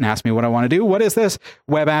launch it and ask me what I want to do. What is this?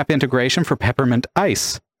 Web app integration for Peppermint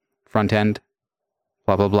ICE. Front end,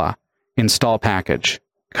 blah, blah, blah. Install package.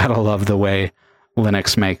 Gotta love the way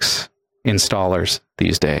Linux makes installers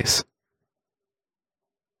these days.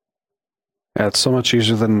 Yeah, it's so much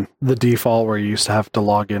easier than the default where you used to have to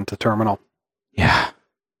log into terminal. Yeah.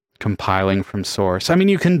 Compiling from source. I mean,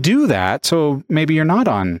 you can do that, so maybe you're not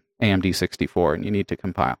on AMD 64 and you need to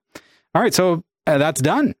compile. All right, so that's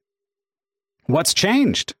done. What's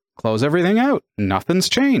changed? Close everything out. Nothing's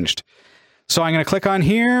changed. So I'm going to click on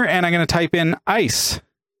here and I'm going to type in ICE.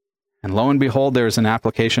 And lo and behold, there's an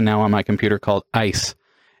application now on my computer called ICE.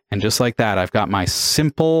 And just like that, I've got my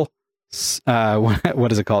simple,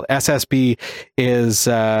 what is it called? SSB is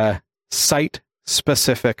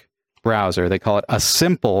site-specific browser. They call it a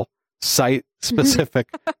simple site-specific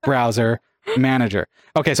browser manager.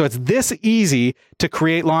 Okay, so it's this easy to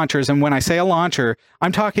create launchers. And when I say a launcher,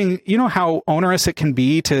 I'm talking, you know how onerous it can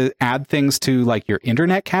be to add things to like your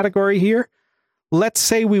internet category here? Let's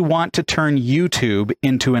say we want to turn YouTube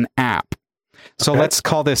into an app. So let's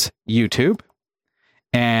call this YouTube.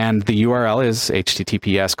 And the URL is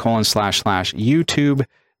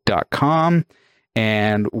https://youtube.com.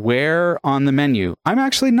 And where on the menu? I'm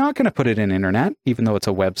actually not going to put it in internet, even though it's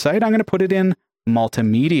a website. I'm going to put it in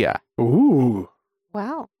multimedia. Ooh.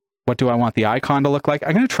 Wow. What do I want the icon to look like?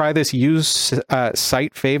 I'm going to try this use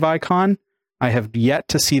site fave icon. I have yet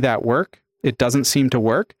to see that work. It doesn't seem to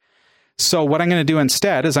work. So what I'm going to do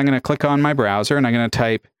instead is I'm going to click on my browser and I'm going to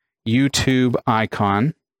type YouTube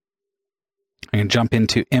icon. I'm going to jump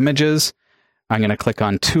into images. I'm going to click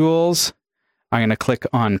on tools. I'm going to click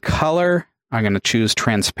on color. I'm going to choose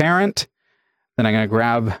transparent. Then I'm going to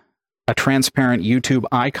grab a transparent YouTube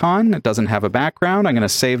icon. It doesn't have a background. I'm going to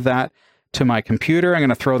save that to my computer. I'm going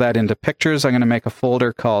to throw that into pictures. I'm going to make a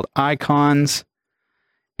folder called icons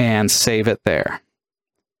and save it there.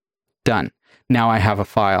 Done. Now I have a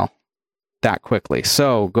file that quickly.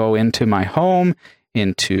 So go into my home,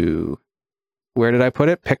 into, where did I put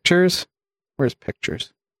it? Pictures? Where's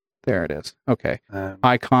pictures? There it is. Okay.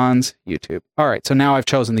 Icons, YouTube. All right. So now I've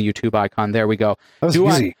chosen the YouTube icon. There we go. That was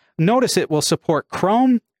easy. Notice it will support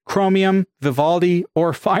Chrome, Chromium, Vivaldi,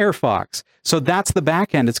 or Firefox. So that's the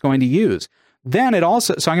backend it's going to use. Then it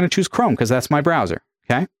also, so I'm going to choose Chrome because that's my browser.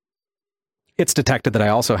 Okay. It's detected that I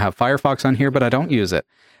also have Firefox on here, but I don't use it.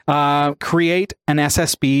 Create an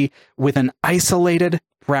SSB with an isolated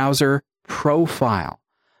browser profile.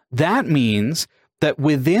 That means that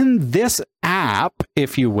within this app,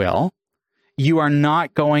 if you will, you are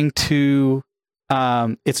not going to,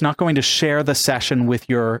 it's not going to share the session with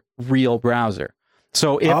your real browser.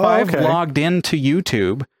 So if I've logged into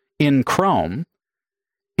YouTube in Chrome,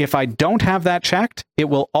 if I don't have that checked, it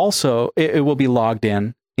will also, it will be logged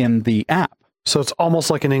in the app. So it's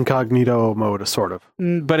almost like an incognito mode, sort of.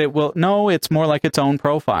 But it will, no, it's more like its own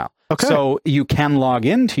profile. Okay. So you can log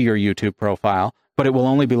into your YouTube profile, but it will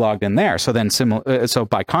only be logged in there. So then, so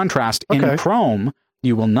by contrast, in Chrome,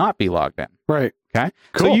 you will not be logged in. Right. Okay.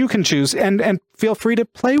 Cool. So you can choose and feel free to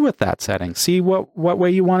play with that setting. See what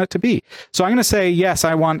way you want it to be. So I'm going to say, yes,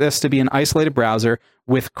 I want this to be an isolated browser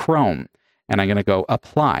with Chrome. And I'm going to go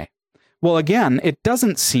apply. Well, again, it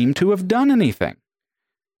doesn't seem to have done anything.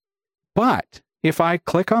 But if I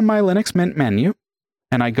click on my Linux Mint menu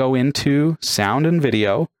and I go into sound and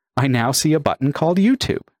video, I now see a button called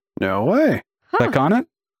YouTube. No way. Click on it.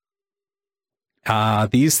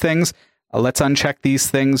 These things, let's uncheck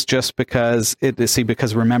these things just because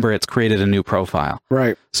because remember, it's created a new profile.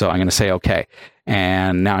 Right. So I'm going to say okay.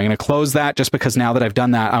 And now I'm going to close that just because now that I've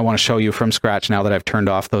done that, I want to show you from scratch now that I've turned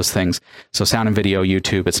off those things. So sound and video,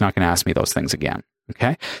 YouTube, it's not going to ask me those things again.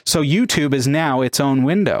 Okay. So YouTube is now its own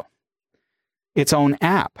window, its own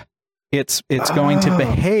app. It's going to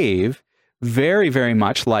behave very, very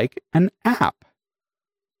much like an app,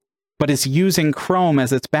 but it's using Chrome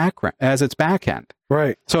as its backend.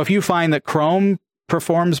 Right. So if you find that Chrome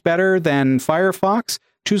performs better than Firefox,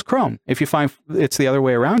 choose Chrome. If you find it's the other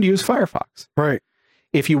way around, use Firefox. Right.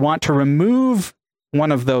 If you want to remove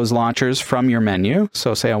one of those launchers from your menu,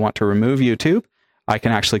 so say I want to remove YouTube, I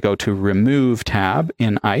can actually go to Remove tab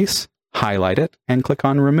in ICE, highlight it, and click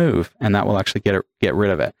on Remove, and that will actually get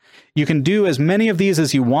rid of it. You can do as many of these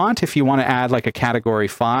as you want. If you want to add like a Category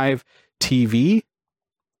 5 TV,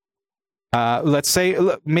 let's say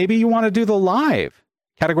maybe you want to do the live,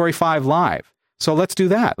 Category 5 live. So let's do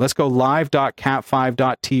that. Let's go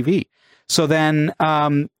live.cat5.tv. So then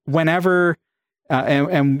whenever,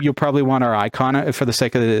 and you'll probably want our icon for the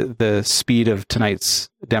sake of the speed of tonight's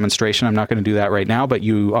demonstration. I'm not going to do that right now, but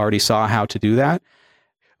you already saw how to do that.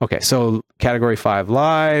 Okay, so Category 5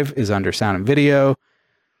 Live is under Sound and Video.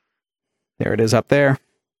 There it is up there.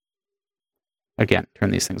 Again, turn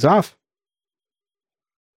these things off.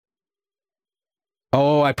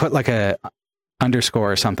 Oh, I put like a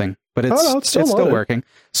underscore or something, but it's still working.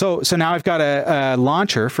 So now I've got a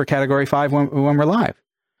launcher for Category 5 when we're live.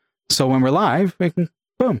 So when we're live, we can,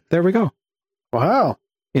 boom, there we go. Wow.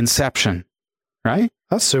 Inception, right?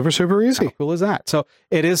 That's super, super easy. How cool is that? So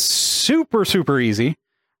it is super, super easy,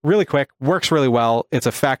 really quick, works really well. It's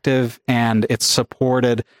effective and it's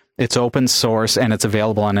supported. It's open source and it's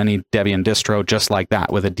available on any Debian distro just like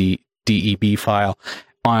that with a DEB file.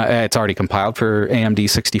 It's already compiled for AMD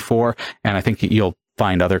 64, and I think you'll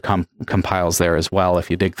find other compiles there as well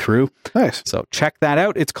if you dig through. Nice. So check that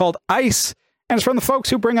out. It's called ICE, and it's from the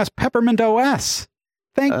folks who bring us Peppermint OS.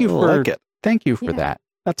 Thank you for that.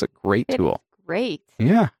 That's a great tool. Great.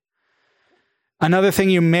 Yeah. Another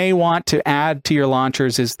thing you may want to add to your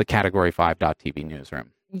launchers is the Category5.tv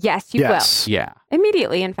newsroom. Yes, you will. Yeah.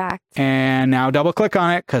 Immediately, in fact. And now double click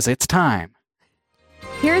on it because it's time.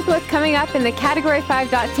 Here's what's coming up in the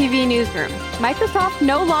Category5.tv newsroom. Microsoft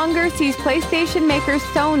no longer sees PlayStation makers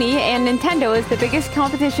Sony and Nintendo as the biggest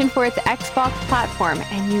competition for its Xbox platform,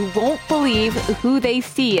 and you won't believe who they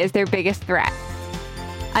see as their biggest threat.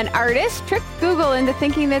 An artist tricked Google into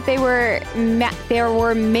thinking that there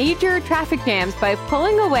were major traffic jams by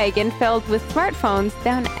pulling a wagon filled with smartphones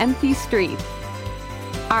down empty streets.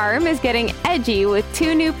 ARM is getting edgy with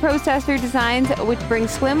 2 new processor designs which bring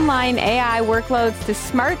slimline AI workloads to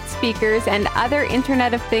smart speakers and other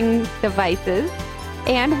Internet of Things devices.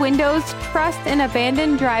 And Windows Trust and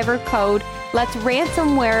Abandoned Driver code lets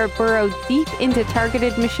ransomware burrow deep into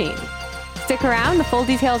targeted machines. Stick around, the full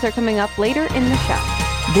details are coming up later in the show.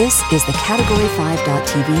 This is the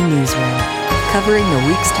Category5.tv newsroom, covering the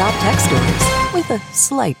week's top tech stories with a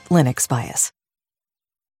slight Linux bias.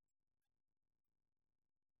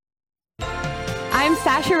 I'm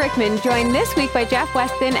Sasha Rickman, joined this week by Jeff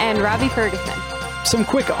Weston and Robbie Ferguson. Some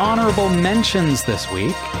quick honorable mentions this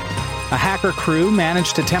week. A hacker crew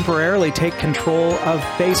managed to temporarily take control of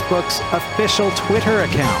Facebook's official Twitter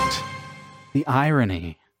account. The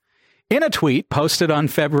irony. In a tweet posted on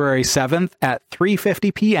February 7th at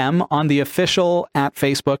 3:50 p.m. on the official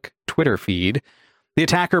 @Facebook Twitter feed, the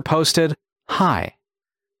attacker posted, "Hi,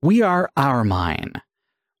 we are Ourmine."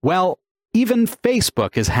 Well, even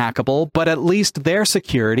Facebook is hackable, but at least their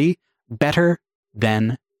security better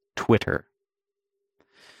than Twitter.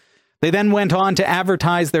 They then went on to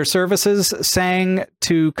advertise their services, saying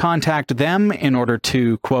to contact them in order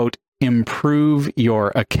to, quote, improve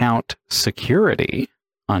your account security,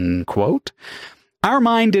 unquote.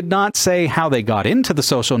 Ourmine did not say how they got into the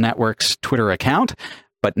social network's Twitter account,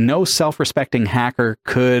 but no self-respecting hacker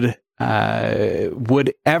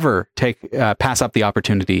would ever pass up the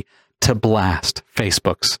opportunity to blast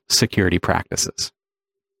Facebook's security practices.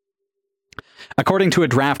 According to a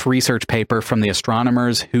draft research paper from the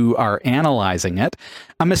astronomers who are analyzing it,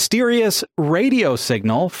 a mysterious radio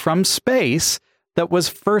signal from space that was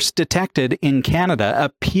first detected in Canada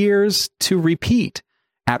appears to repeat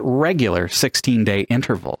at regular 16-day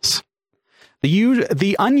intervals.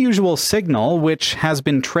 The unusual signal, which has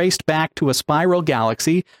been traced back to a spiral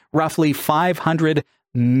galaxy roughly 500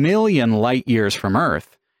 million light years from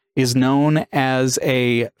Earth, is known as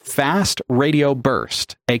a fast radio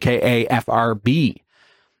burst, aka FRB.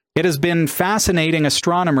 It has been fascinating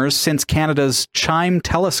astronomers since Canada's CHIME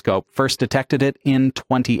telescope first detected it in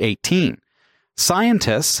 2018.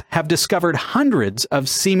 Scientists have discovered hundreds of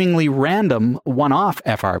seemingly random one-off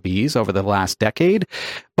FRBs over the last decade,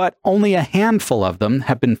 but only a handful of them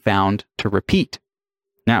have been found to repeat.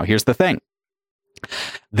 Now, here's the thing.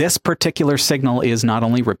 This particular signal is not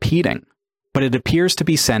only repeating, but it appears to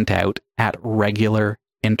be sent out at regular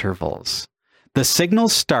intervals. The signal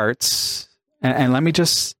starts, and let me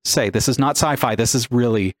just say, this is not sci-fi, this is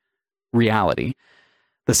really reality.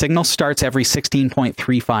 The signal starts every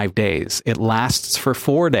 16.35 days. It lasts for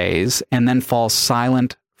 4 days and then falls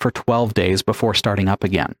silent for 12 days before starting up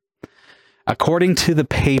again. According to the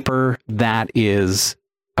paper that is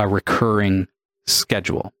a recurring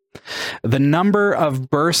schedule. The number of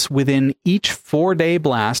bursts within each 4-day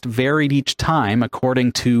blast varied each time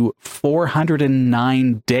according to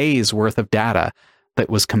 409 days worth of data that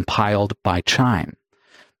was compiled by Chime.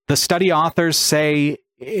 The study authors say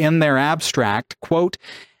in their abstract, quote,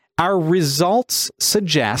 "Our results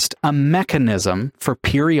suggest a mechanism for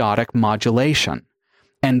periodic modulation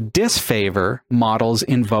and disfavor models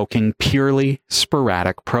invoking purely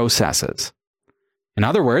sporadic processes." In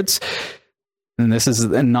other words, and this is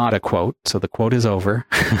not a quote, so the quote is over.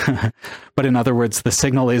 But in other words, the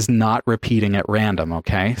signal is not repeating at random,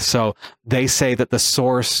 okay? So they say that the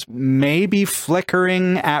source may be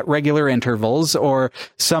flickering at regular intervals, or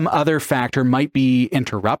some other factor might be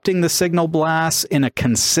interrupting the signal blasts in a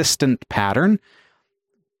consistent pattern.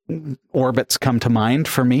 Orbits come to mind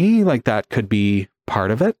for me, like that could be part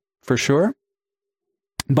of it, for sure.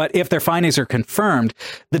 But if their findings are confirmed,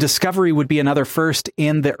 the discovery would be another first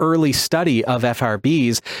in the early study of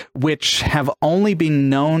FRBs, which have only been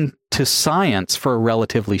known to science for a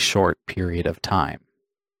relatively short period of time.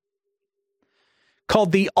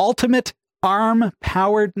 Called the Ultimate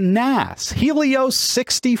ARM-powered NAS, Helios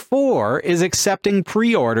 64 is accepting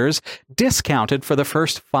pre-orders discounted for the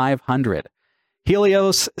first 500.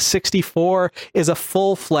 Helios 64 is a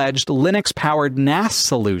full-fledged Linux-powered NAS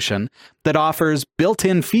solution that offers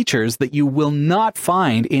built-in features that you will not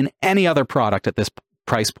find in any other product at this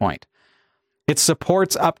price point. It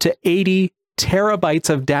supports up to 80 terabytes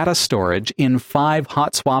of data storage in 5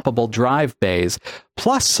 hot-swappable drive bays,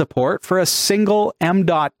 plus support for a single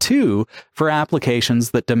M.2 for applications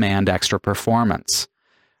that demand extra performance.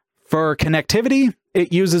 For connectivity,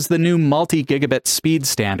 it uses the new multi-gigabit speed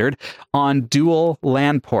standard on dual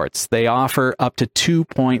LAN ports. They offer up to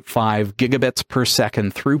 2.5 gigabits per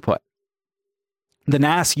second throughput. The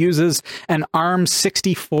NAS uses an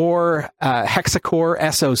ARM64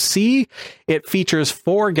 hexacore SoC. It features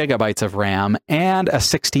 4 gigabytes of RAM and a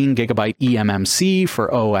 16 gigabyte eMMC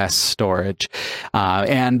for OS storage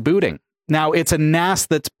and booting. Now, it's a NAS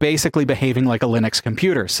that's basically behaving like a Linux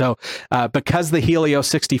computer. So because the Helios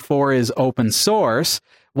 64 is open source,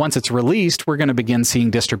 once it's released, we're going to begin seeing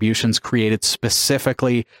distributions created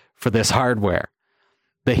specifically for this hardware.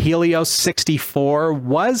 The Helios 64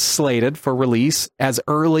 was slated for release as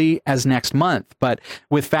early as next month, but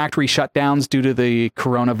with factory shutdowns due to the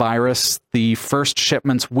coronavirus, the first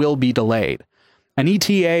shipments will be delayed. An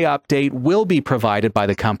ETA update will be provided by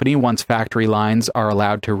the company once factory lines are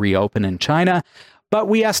allowed to reopen in China, but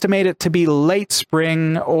we estimate it to be late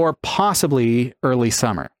spring or possibly early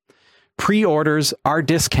summer. Pre-orders are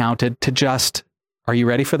discounted to just, are you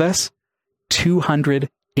ready for this?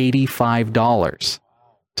 $285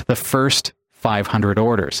 to the first 500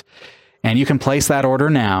 orders. And you can place that order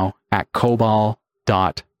now at cobol.io.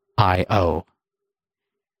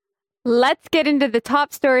 Let's get into the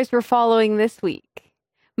top stories we're following this week.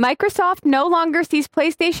 Microsoft no longer sees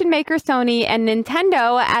PlayStation maker Sony and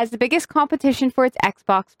Nintendo as the biggest competition for its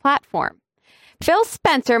Xbox platform. Phil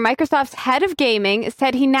Spencer, Microsoft's head of gaming,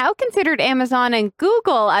 said he now considered Amazon and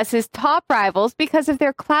Google as his top rivals because of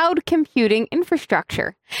their cloud computing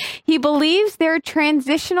infrastructure. He believes their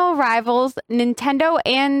traditional rivals, Nintendo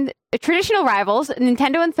and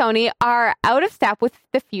Sony, are out of step with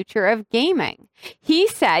the future of gaming. He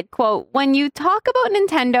said, quote, "When you talk about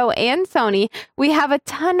Nintendo and Sony, we have a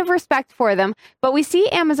ton of respect for them, but we see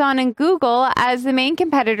Amazon and Google as the main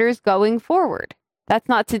competitors going forward. That's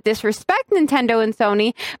not to disrespect Nintendo and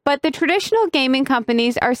Sony, but the traditional gaming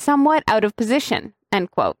companies are somewhat out of position,"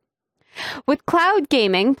 end quote. With cloud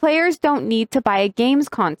gaming, players don't need to buy a games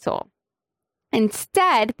console.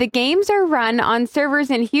 Instead, the games are run on servers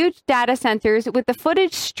in huge data centers with the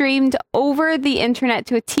footage streamed over the internet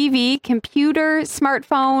to a TV, computer,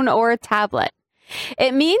 smartphone, or a tablet.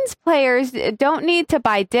 It means players don't need to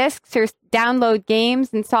buy discs or download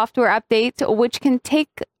games and software updates, which can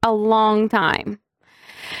take a long time.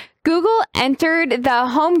 Google entered the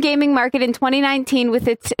home gaming market in 2019 with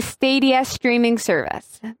its Stadia streaming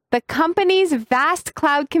service. The company's vast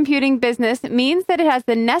cloud computing business means that it has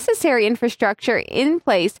the necessary infrastructure in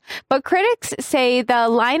place, but critics say the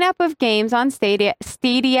lineup of games on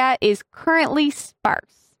Stadia is currently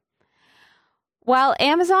sparse. While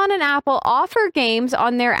Amazon and Apple offer games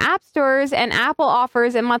on their app stores and Apple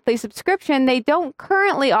offers a monthly subscription, they don't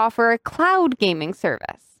currently offer a cloud gaming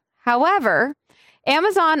service. However,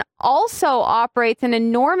 Amazon also operates an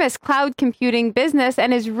enormous cloud computing business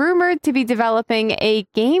and is rumored to be developing a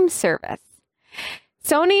game service.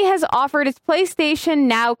 Sony has offered its PlayStation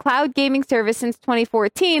Now cloud gaming service since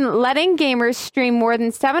 2014, letting gamers stream more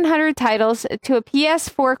than 700 titles to a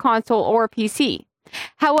PS4 console or PC.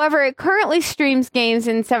 However, it currently streams games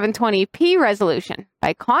in 720p resolution.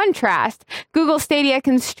 By contrast, Google Stadia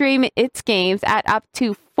can stream its games at up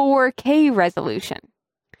to 4K resolution.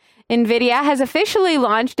 NVIDIA has officially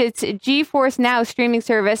launched its GeForce Now streaming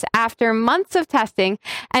service after months of testing,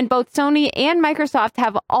 and both Sony and Microsoft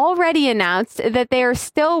have already announced that they are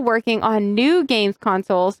still working on new games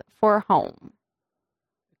consoles for home.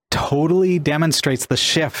 Totally demonstrates the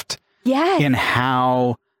shift in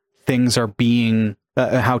how things are being,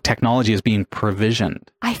 how technology is being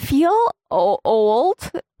provisioned. I feel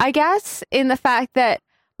old, I guess, in the fact that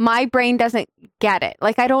my brain doesn't get it.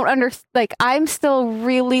 Like, I don't understand. Like, I'm still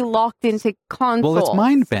really locked into consoles. Well, it's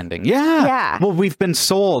mind bending. Yeah. Yeah. Well, we've been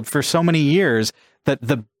sold for so many years that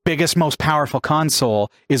the biggest, most powerful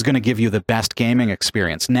console is going to give you the best gaming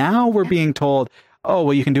experience. Now we're being told, oh,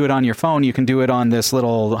 well, you can do it on your phone. You can do it on this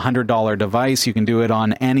little $100 device. You can do it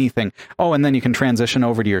on anything. Oh, and then you can transition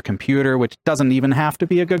over to your computer, which doesn't even have to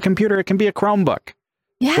be a good computer. It can be a Chromebook.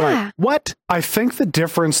 Yeah. Right. What? I think the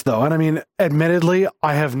difference, though, and I mean, admittedly,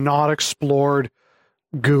 I have not explored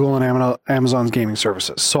Google and Amazon's gaming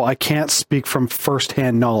services, so I can't speak from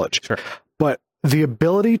firsthand knowledge. Sure. But the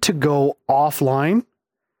ability to go offline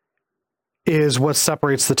is what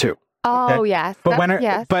separates the two. Oh, Okay. yes. But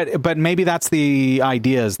Yes. but maybe that's the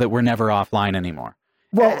idea, is that we're never offline anymore.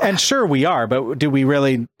 Well, And sure we are, but do we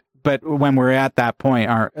really? But when we're at that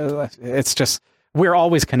point, it's just, we're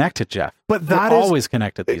always connected, Jeff. But that we're is always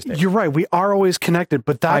connected these days. You're right. We are always connected,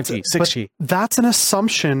 but that's 5G, 6G. but that's an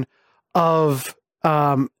assumption of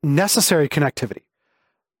necessary connectivity.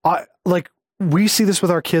 Like, we see this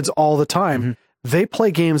with our kids all the time. Mm-hmm. They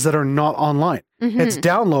play games that are not online. It's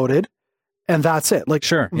downloaded, and that's it. Like,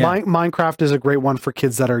 Sure, yeah. Minecraft is a great one for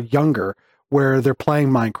kids that are younger, where they're playing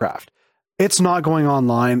Minecraft. It's not going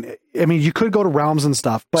online. I mean, you could go to Realms and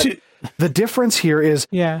stuff, but the difference here is,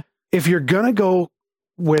 Yeah. if you're going to go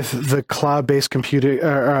with the cloud-based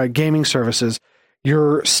computer gaming services,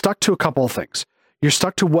 you're stuck to a couple of things. You're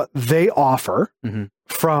stuck to what they offer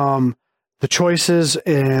from the choices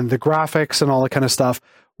and the graphics and all that kind of stuff,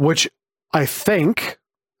 which I think,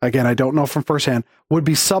 again, I don't know from firsthand, would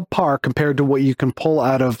be subpar compared to what you can pull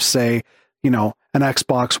out of, say, an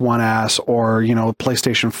Xbox One S or,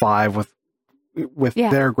 PlayStation 5 with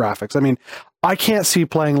their graphics. I mean, I can't see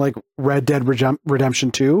playing like Red Dead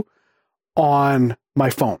Redemption 2 on my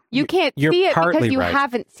phone. You can't You're see it because partly you right.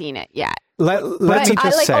 haven't seen it yet. Let me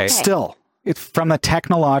just say, Still, it's from the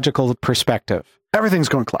technological perspective. everything's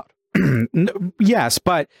going cloud. Yes,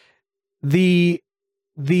 but the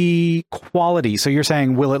quality. So you're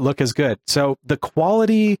saying, will it look as good? So the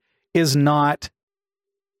quality is not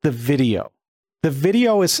the video. The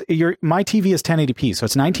video is my TV is 1080p, so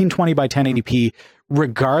it's 1920 by 1080p,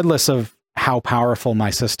 regardless of how powerful my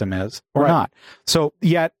system is or not. So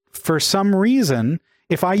yet, for some reason,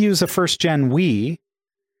 if I use a first gen Wii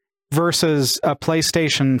versus a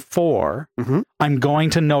PlayStation 4, I'm going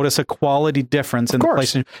to notice a quality difference in the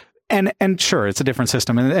PlayStation. And sure, it's a different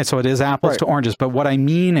system, and so it is apples to oranges. But what I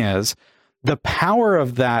mean is, the power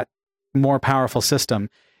of that more powerful system,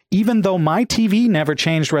 even though my TV never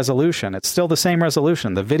changed resolution, it's still the same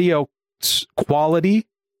resolution. The video quality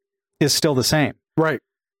is still the same. Right.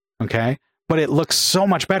 Okay. But it looks so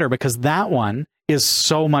much better because that one is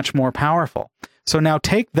so much more powerful. So now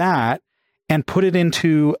take that and put it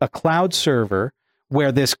into a cloud server,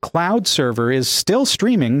 where this cloud server is still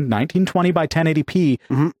streaming 1920 by 1080p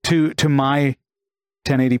to my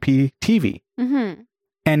 1080p TV.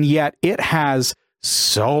 And yet it has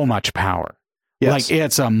so much power. Yes. Like,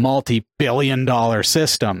 it's a multi-billion-dollar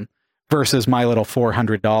system versus my little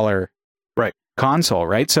 $400 console,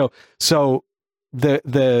 right? So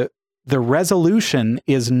the resolution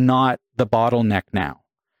is not the bottleneck now.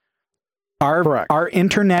 Our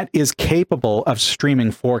internet is capable of streaming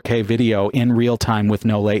 4K video in real time with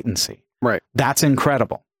no latency. Right. That's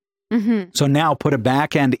incredible. So now put a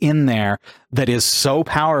back end in there that is so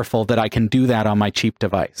powerful that I can do that on my cheap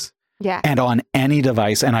device. Yeah. And on any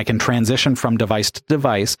device, and I can transition from device to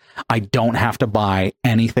device. I don't have to buy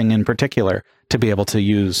anything in particular to be able to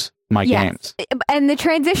use my games. And the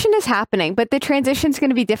transition is happening, but the transition is going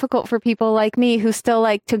to be difficult for people like me who still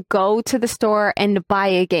like to go to the store and buy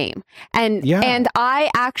a game. And I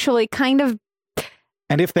actually kind of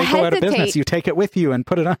And if they go out of business, you take it with you and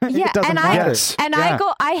put it on. Yeah, it doesn't matter.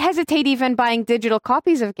 I hesitate even buying digital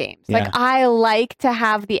copies of games. Yeah. Like, I like to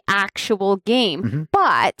have the actual game,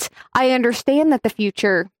 but I understand that the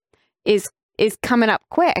future is coming up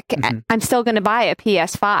quick. I'm still going to buy a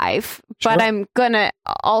PS5, but I'm going to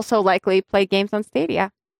also likely play games on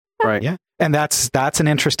Stadia. Right. Yeah. And that's an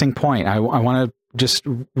interesting point. I want to just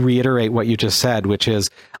reiterate what you just said, which is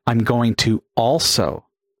I'm going to also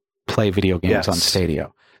play video games on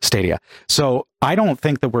Stadia. So I don't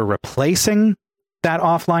think that we're replacing that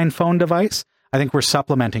offline phone device. I think we're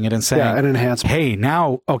supplementing it and saying, an enhancement. Hey,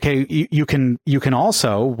 now, okay, you can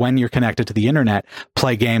also, when you're connected to the internet,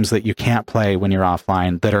 play games that you can't play when you're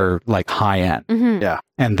offline that are like high end. Mm-hmm. Yeah.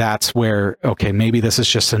 And that's where, okay, maybe this is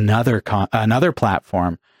just another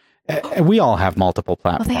platform. We all have multiple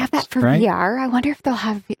platforms. Well, they have that for right? VR. I wonder if they'll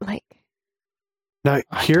have like. Now,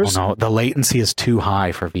 I don't know. The latency is too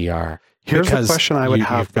high for VR. Here's the question I would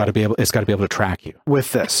have. It's got to be able to track you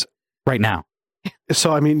with this right now.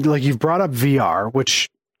 So, I mean, like you've brought up VR, which,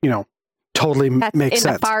 totally makes sense.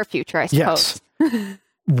 In the far future, I suppose. Yes.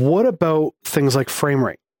 What about things like frame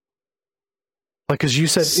rate? Like, because you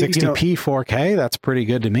said 60p 4K, that's pretty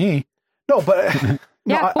good to me. No, but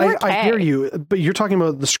yeah, I hear you. But you're talking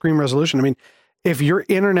about the screen resolution. I mean, if your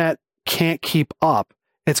internet can't keep up,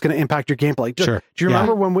 it's going to impact your gameplay. Sure. Do you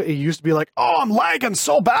remember when it used to be like, "Oh, I'm lagging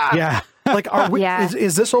so bad"? Yeah. Like, are we?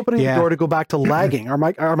 Is this opening the door to go back to lagging? Are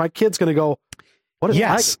my kids going to go? What is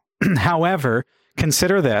lagging? However,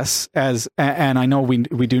 consider this as, and I know we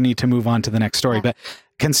do need to move on to the next story, but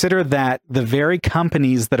consider that the very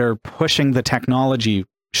companies that are pushing the technology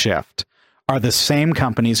shift are the same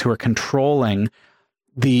companies who are controlling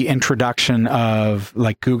the introduction of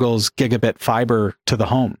like Google's gigabit fiber to the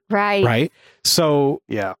home. Right. So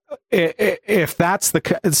yeah, if that's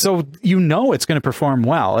so it's going to perform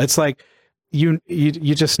well. It's like you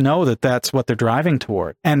just know that that's what they're driving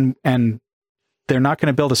toward, and they're not going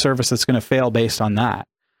to build a service that's going to fail based on that.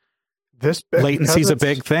 This latency is a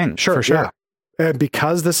big thing, for sure. Yeah. And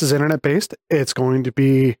because this is internet based, it's going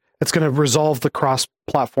to resolve the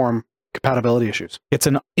cross-platform compatibility issues. It's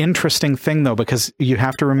an interesting thing though, because you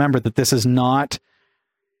have to remember that this is not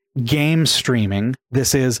game streaming.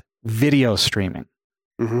 This is video streaming.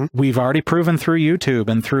 Mm-hmm. We've already proven through YouTube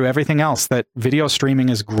and through everything else that video streaming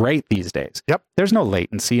is great these days. Yep. There's no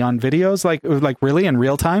latency on videos, like really in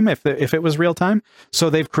real time, if it was real time.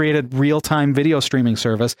 So they've created real-time video streaming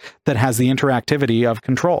service that has the interactivity of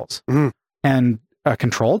controls. Mm-hmm. And a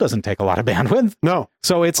control doesn't take a lot of bandwidth. No.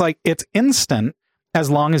 So it's like, it's instant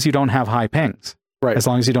as long as you don't have high pings. Right. As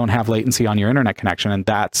long as you don't have latency on your internet connection. And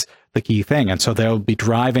that's the key thing. And so they'll be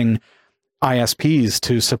driving ISPs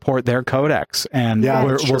to support their codecs, and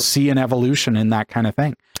we'll see an evolution in that kind of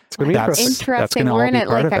thing. It's going to be interesting. We're in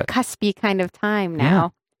like a cuspy kind of time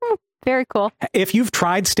now. Yeah. Very cool. If you've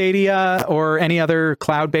tried Stadia or any other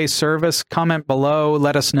cloud-based service, comment below.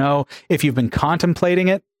 Let us know. If you've been contemplating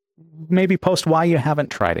it, maybe post why you haven't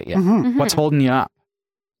tried it yet. Mm-hmm. What's holding you up?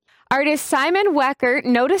 Artist Simon Weckert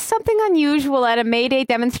noticed something unusual at a May Day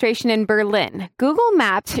demonstration in Berlin. Google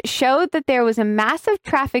Maps showed that there was a massive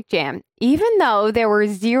traffic jam, even though there were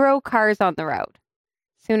 0 cars on the road.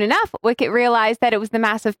 Soon enough, Weckert realized that it was the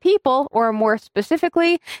mass of people, or more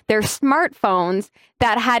specifically, their smartphones,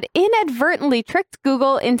 that had inadvertently tricked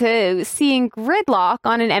Google into seeing gridlock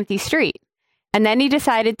on an empty street. And then he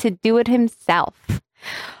decided to do it himself.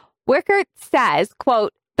 Weckert says,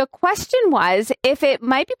 quote, "The question was if it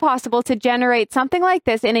might be possible to generate something like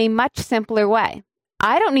this in a much simpler way.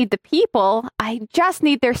 I don't need the people, I just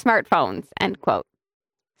need their smartphones," end quote.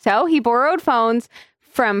 So he borrowed phones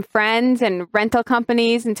from friends and rental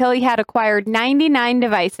companies until he had acquired 99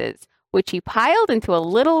 devices, which he piled into a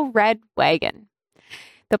little red wagon.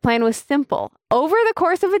 The plan was simple. Over the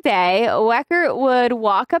course of a day, Weckert would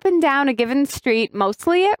walk up and down a given street,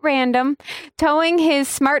 mostly at random, towing his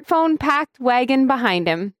smartphone-packed wagon behind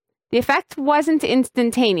him. The effect wasn't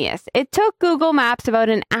instantaneous. It took Google Maps about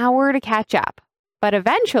an hour to catch up. But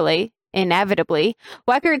eventually, inevitably,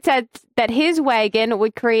 Weckert said that his wagon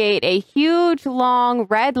would create a huge, long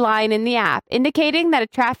red line in the app, indicating that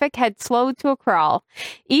traffic had slowed to a crawl,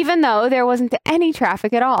 even though there wasn't any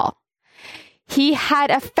traffic at all. He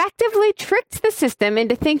had effectively tricked the system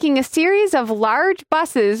into thinking a series of large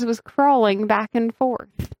buses was crawling back and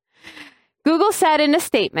forth. Google said in a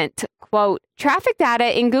statement, quote, "Traffic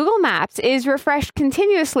data in Google Maps is refreshed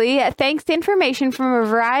continuously thanks to information from a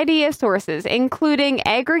variety of sources, including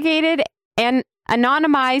aggregated and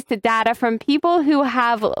anonymized data from people who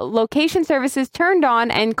have location services turned on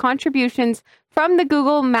and contributions from the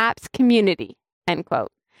Google Maps community," end quote.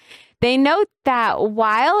 They note that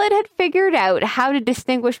while it had figured out how to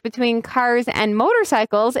distinguish between cars and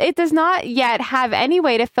motorcycles, it does not yet have any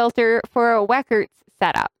way to filter for Weckert's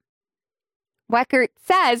setup. Weckert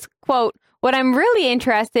says, quote, "What I'm really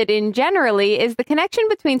interested in generally is the connection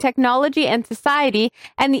between technology and society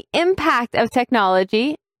and the impact of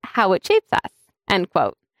technology, how it shapes us," end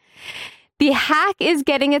quote. The hack is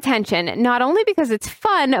getting attention, not only because it's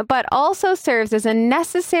fun, but also serves as a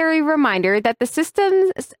necessary reminder that the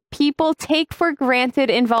systems people take for granted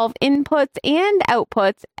involve inputs and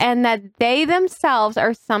outputs, and that they themselves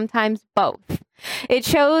are sometimes both. It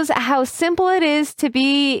shows how simple it is to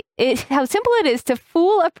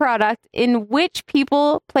fool a product in which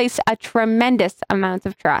people place a tremendous amount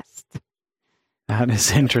of trust. That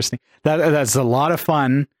is interesting. That's a lot of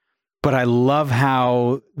fun. But I love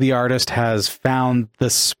how the artist has found the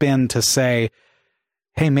spin to say,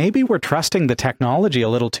 hey, maybe we're trusting the technology a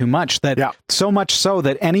little too much. So much so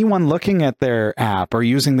that anyone looking at their app or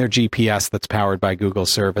using their GPS that's powered by Google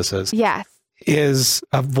services is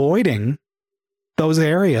avoiding those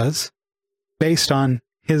areas based on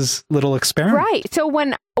his little experiment. Right. So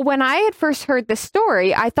when I had first heard this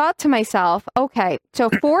story, I thought to myself, okay,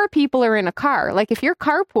 so 4 people are in a car. Like if you're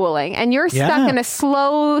carpooling and you're stuck in a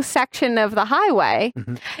slow section of the highway,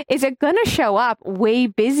 is it going to show up way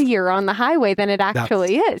busier on the highway than it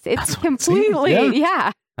actually is? It's completely,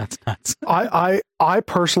 That's nuts. I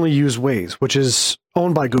personally use Waze, which is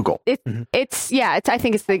owned by Google. I think it's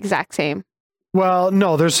the exact same. Well,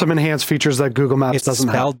 no, there's some enhanced features that Google Maps doesn't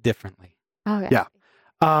have. It's spelled differently. Okay. Yeah.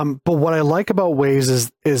 But what I like about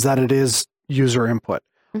Waze is that it is user input.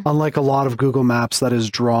 Unlike a lot of Google Maps that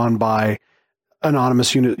is drawn by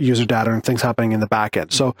anonymous user data and things happening in the back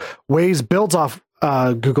end. So Waze builds off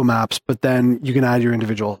Google Maps, but then you can add your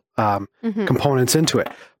individual components into it.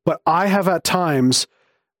 But I have at times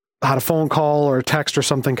had a phone call or a text or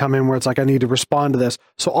something come in where it's like, I need to respond to this.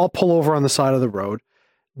 So I'll pull over on the side of the road,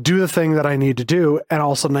 do the thing that I need to do, and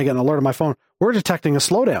all of a sudden I get an alert on my phone. We're detecting a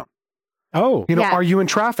slowdown. Oh, are you in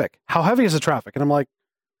traffic? How heavy is the traffic? And I'm like,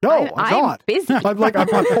 no, I'm not. Busy. I'm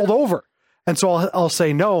pulled over. And so I'll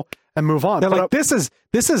say no and move on. They're like, this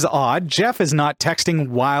is odd. Jeff is not texting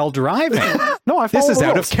while driving. No, I follow This is the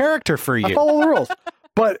out rules. of character for you. I follow the rules.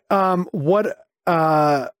 But what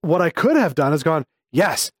I could have done is gone,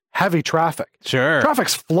 yes, heavy traffic. Sure.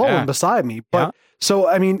 Traffic's flowing beside me. But so,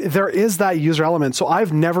 I mean, there is that user element. So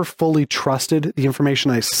I've never fully trusted the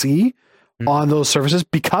information I see on those services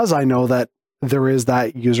because I know that there is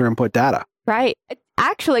that user input data. Right.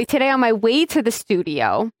 Actually, today on my way to the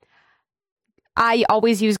studio, I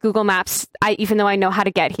always use Google Maps. Even though I know how to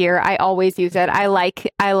get here, I always use it. I like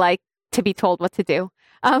to be told what to do.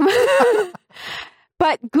 But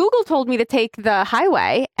Google told me to take the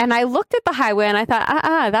highway, and I looked at the highway and I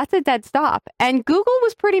thought, that's a dead stop. And Google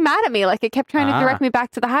was pretty mad at me. Like it kept trying to direct me back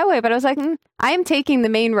to the highway, but I was like, I am taking the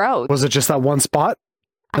main road. Was it just that one spot?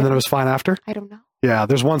 And then it was fine after? I don't know. Yeah,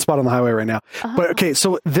 there's one spot on the highway right now. But okay,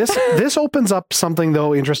 so this opens up something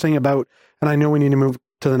though interesting about, and I know we need to move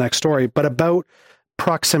to the next story, but about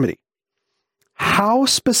proximity. How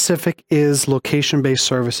specific is location-based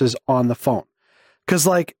services on the phone? Because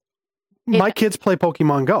like my kids play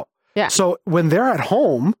Pokemon Go. Yeah. So when they're at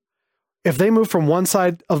home, if they move from one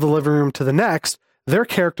side of the living room to the next, their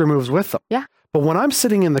character moves with them. Yeah. But when I'm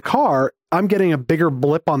sitting in the car, I'm getting a bigger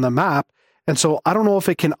blip on the map. And so I don't know if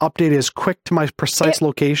it can update as quick to my precise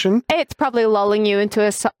location. It's probably lulling you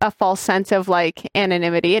into a false sense of like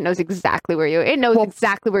anonymity. It knows exactly where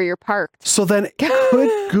exactly where you're parked. So then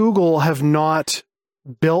could Google have not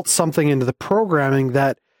built something into the programming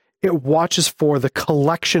that it watches for the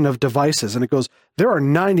collection of devices and it goes, there are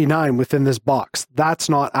 99 within this box. That's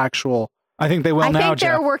not actual. I think they will now, I think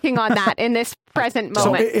they're Jeff. working on that in this present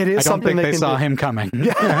moment. So it is I don't something think they can saw do. him coming.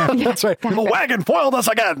 Yeah, that's right. The wagon foiled us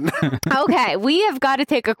again. Okay, we have got to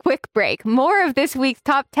take a quick break. More of this week's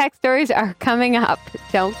top tech stories are coming up.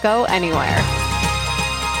 Don't go anywhere.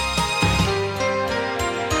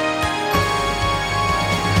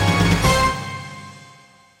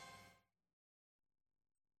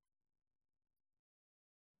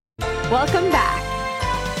 Welcome back.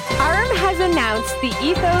 ARM has announced the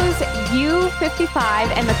Ethos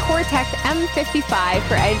U55 and the Cortex M55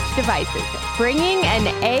 for edge devices, bringing an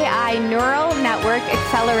AI neural network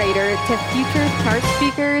accelerator to future smart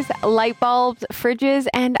speakers, light bulbs, fridges,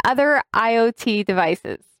 and other IoT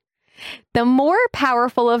devices. The more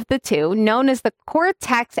powerful of the two, known as the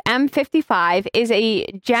Cortex M55, is a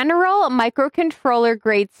general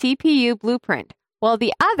microcontroller-grade CPU blueprint, while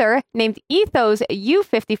the other, named Ethos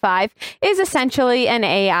U55, is essentially an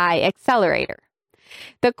AI accelerator.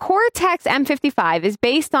 The Cortex M55 is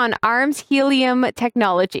based on ARM's Helium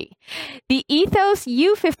technology. The Ethos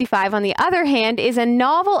U55, on the other hand, is a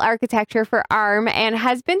novel architecture for ARM and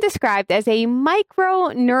has been described as a micro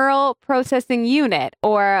neural processing unit,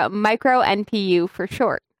 or micro NPU for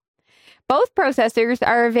short. Both processors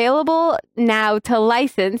are available now to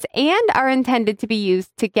license and are intended to be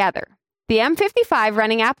used together. The M55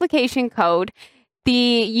 running application code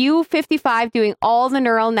the U55 doing all the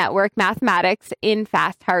neural network mathematics in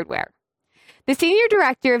fast hardware. The senior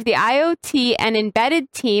director of the IoT and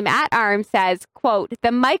embedded team at ARM says, quote,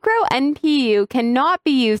 the micro NPU cannot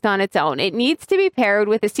be used on its own. It needs to be paired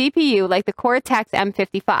with a CPU like the Cortex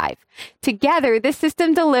M55. Together, this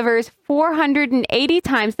system delivers 480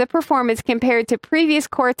 times the performance compared to previous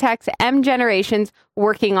Cortex M generations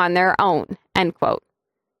working on their own, end quote.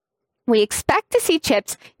 We expect to see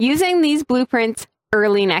chips using these blueprints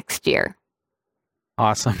early next year.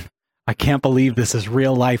 Awesome. I can't believe this is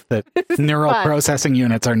real life, that neural processing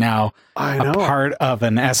units are now a part of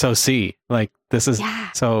an SoC. Like, this is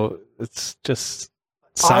so it's just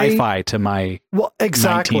sci-fi to my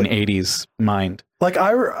 1980s mind. Like, I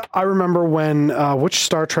remember when, which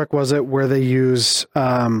Star Trek was it where they use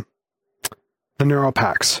the neural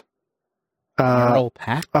packs? Neural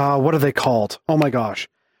pack? What are they called? Oh my gosh.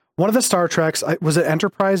 One of the Star Treks, was it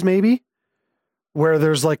Enterprise maybe? Where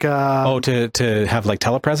there's like a... to have like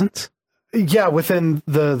telepresence? Yeah, within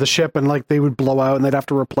the ship, and like they would blow out and they'd have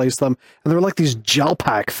to replace them. And there were like these gel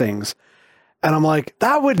pack things. And I'm like,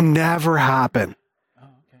 that would never happen. Oh,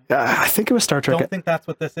 okay. I think it was Star Trek. Don't think that's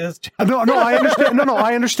what this is. No, I understand. No,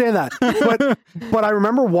 I understand that. But I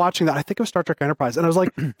remember watching that. I think it was Star Trek Enterprise. And I was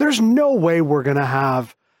like, there's no way we're going to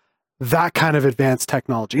have that kind of advanced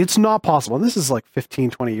technology. It's not possible. And this is like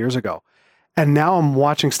 15, 20 years ago. And now I'm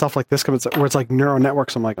watching stuff like this where it's like neural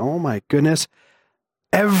networks. I'm like, oh my goodness.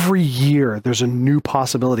 Every year there's a new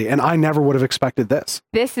possibility. And I never would have expected this.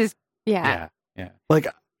 This is, Yeah. Like,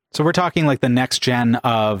 so we're talking like the next gen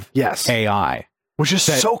of AI. Which is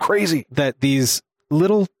so crazy. That these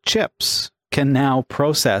little chips can now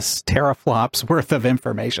process teraflops worth of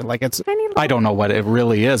information. Like, it's, I don't know what it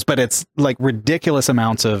really is, but it's like ridiculous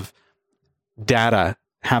amounts of data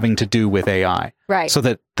having to do with AI. Right. So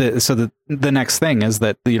that the next thing is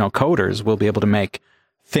that, coders will be able to make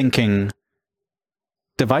thinking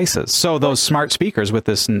devices. So those smart speakers with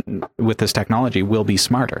this technology will be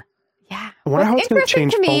smarter. Yeah. What's interesting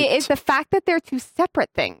to me is the fact that they're two separate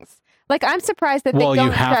things. Like, I'm surprised that they don't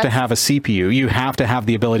you have to have a CPU. You have to have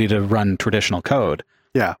the ability to run traditional code.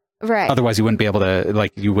 Yeah. Right. Otherwise, you wouldn't be able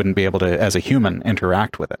to, as a human,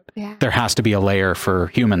 interact with it. Yeah. There has to be a layer for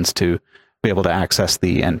humans to be able to access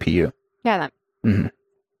the NPU. Yeah.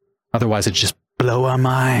 Otherwise, it'd just blow our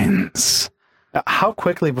minds. How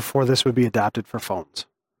quickly before this would be adapted for phones?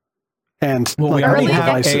 And we already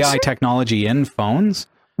have AI technology in phones.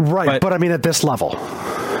 Right. But I mean, at this level.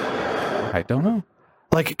 I don't know.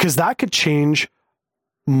 Like, because that could change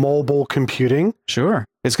mobile computing. Sure.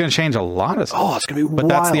 It's going to change a lot of stuff. Oh, it's going to be But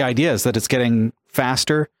wild. that's the idea, is that it's getting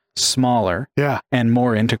faster, smaller, and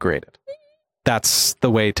more integrated. That's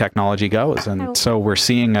the way technology goes. And so we're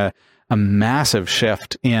seeing a massive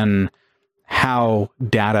shift in how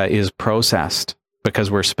data is processed,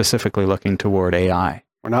 because we're specifically looking toward AI.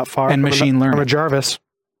 We're not far and from machine learning. From a Jarvis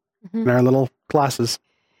in our little classes.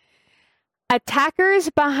 Attackers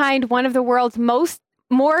behind one of the world's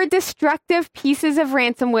more destructive pieces of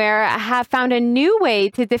ransomware have found a new way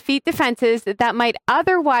to defeat defenses that might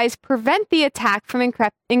otherwise prevent the attack from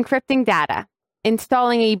encrypting data,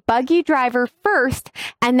 installing a buggy driver first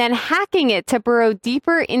and then hacking it to burrow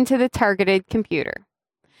deeper into the targeted computer.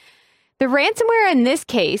 The ransomware in this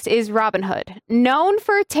case is Robinhood, known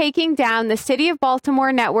for taking down the City of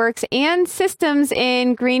Baltimore networks and systems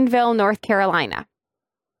in Greenville, North Carolina.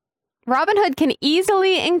 Robinhood can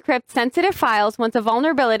easily encrypt sensitive files once a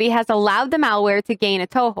vulnerability has allowed the malware to gain a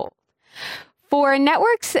toehold. For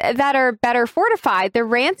networks that are better fortified, the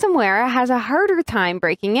ransomware has a harder time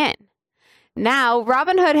breaking in. Now,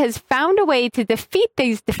 Robinhood has found a way to defeat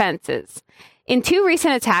these defenses. In two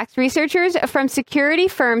recent attacks, researchers from security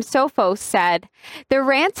firm Sophos said the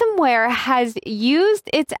ransomware has used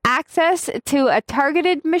its access to a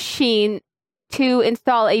targeted machine to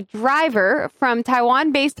install a driver from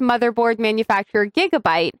Taiwan-based motherboard manufacturer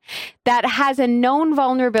Gigabyte that has a known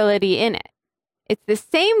vulnerability in it. It's the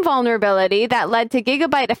same vulnerability that led to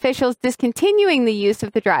Gigabyte officials discontinuing the use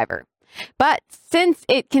of the driver. But since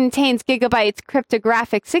it contains Gigabyte's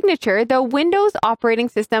cryptographic signature, the Windows operating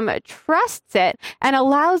system trusts it and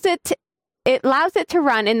allows it to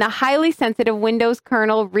run in the highly sensitive Windows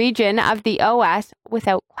kernel region of the OS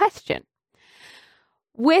without question.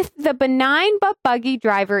 With the benign but buggy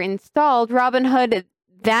driver installed, Robinhood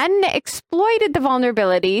then exploited the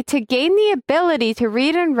vulnerability to gain the ability to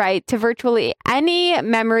read and write to virtually any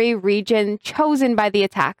memory region chosen by the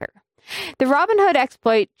attacker. The Robinhood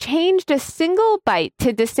exploit changed a single byte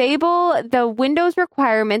to disable the Windows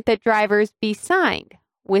requirement that drivers be signed.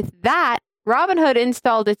 With that, Robinhood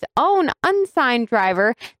installed its own unsigned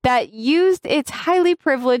driver that used its highly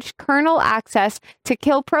privileged kernel access to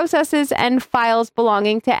kill processes and files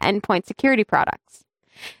belonging to endpoint security products.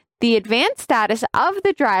 The advanced status of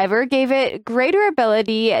the driver gave it greater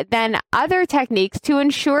ability than other techniques to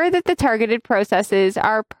ensure that the targeted processes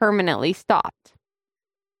are permanently stopped.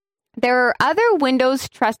 There are other Windows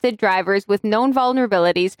trusted drivers with known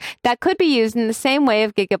vulnerabilities that could be used in the same way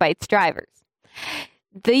of Gigabyte's drivers.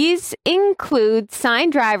 These include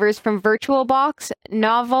signed drivers from VirtualBox,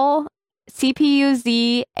 Novel,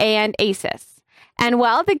 CPU-Z, and Asus. And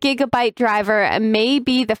while the Gigabyte driver may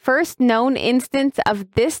be the first known instance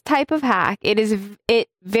of this type of hack, it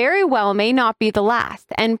very well may not be the last,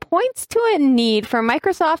 and points to a need for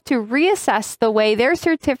Microsoft to reassess the way their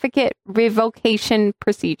certificate revocation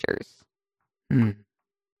procedures.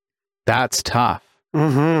 That's tough.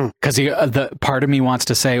 Because the part of me wants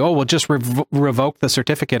to say, oh, we'll just revoke the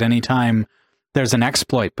certificate anytime there's an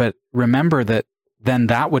exploit. But remember that then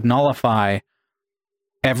that would nullify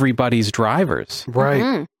everybody's drivers.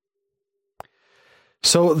 Right.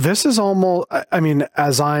 So this is almost, I mean,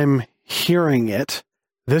 as I'm hearing it,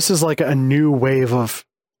 this is like a new wave of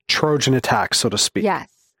Trojan attack, so to speak. Yes.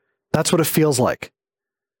 That's what it feels like.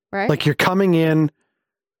 Right. Like you're coming in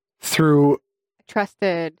through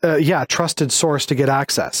trusted source to get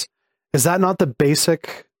access. Is that not the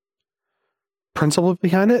basic principle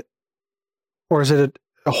behind it? Or is it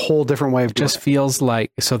a whole different way of doing it? Just feels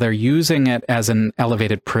like, so they're using it as an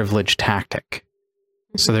elevated privilege tactic.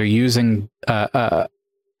 So they're using a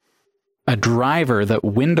driver that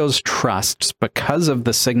Windows trusts because of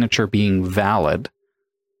the signature being valid.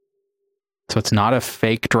 So it's not a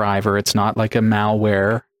fake driver. It's not like a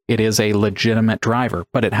malware. It is a legitimate driver,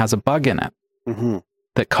 but it has a bug in it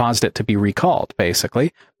that caused it to be recalled,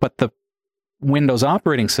 basically. But the Windows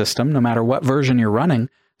operating system, no matter what version you're running,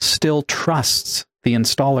 still trusts the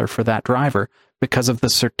installer for that driver because of the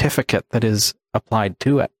certificate that is applied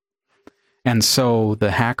to it. And so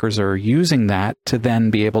the hackers are using that to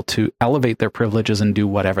then be able to elevate their privileges and do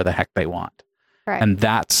whatever the heck they want. Right. And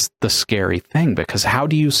that's the scary thing, because how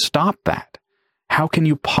do you stop that? How can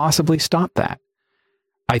you possibly stop that?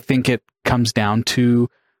 I think it comes down to,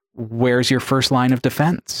 where's your first line of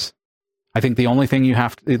defense? I think the only thing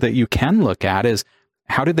that you can look at is,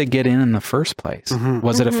 how did they get in the first place?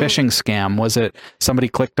 Was it a phishing scam? Was it somebody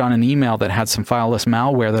clicked on an email that had some fileless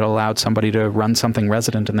malware that allowed somebody to run something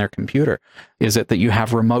resident in their computer? Is it that you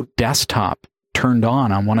have remote desktop turned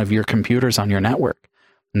on one of your computers on your network?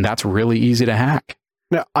 And that's really easy to hack.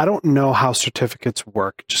 Now, I don't know how certificates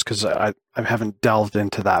work just because I haven't delved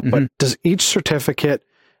into that. But does each certificate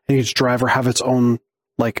and each driver have its own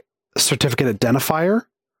like certificate identifier?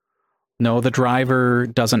 No, the driver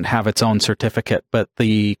doesn't have its own certificate, but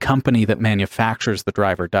the company that manufactures the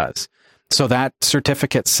driver does. So that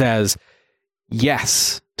certificate says,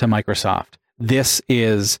 yes, to Microsoft, this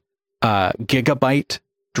is a Gigabyte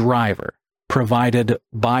driver provided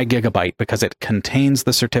by Gigabyte because it contains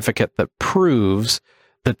the certificate that proves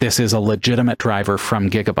that this is a legitimate driver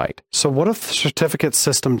from Gigabyte. So what if the certificate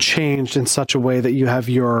system changed in such a way that you have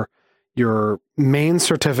your main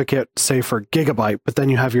certificate, say for Gigabyte, but then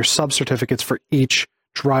you have your sub-certificates for each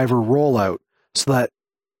driver rollout so that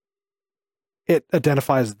it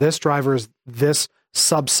identifies this driver as this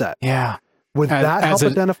subset? Yeah. Would that help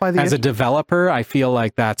identify the As a developer, I feel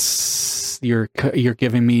like you're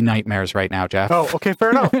giving me nightmares right now, Jeff. Oh, okay, fair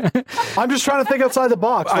enough. I'm just trying to think outside the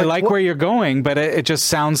box. I like where you're going, but it just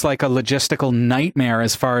sounds like a logistical nightmare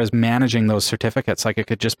as far as managing those certificates. Like it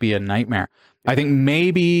could just be a nightmare. I think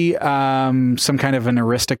maybe some kind of an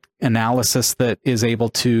heuristic analysis that is able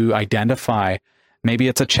to identify, maybe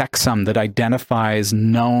it's a checksum that identifies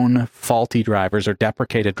known faulty drivers or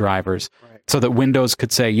deprecated drivers, so that Windows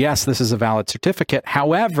could say, yes, this is a valid certificate.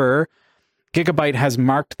 However, Gigabyte has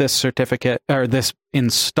marked this certificate or this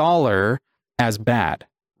installer as bad.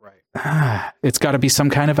 Right. It's got to be some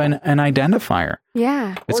kind of an identifier.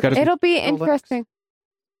 Yeah. It'll be interesting.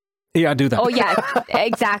 Yeah, do that. Oh, yeah,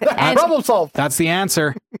 exactly. Problem solved. That's the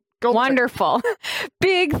answer. Wonderful.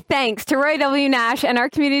 Big thanks to Roy W. Nash and our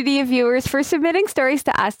community of viewers for submitting stories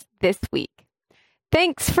to us this week.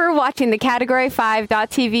 Thanks for watching the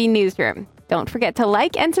Category5.tv newsroom. Don't forget to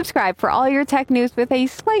like and subscribe for all your tech news with a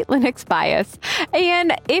slight Linux bias.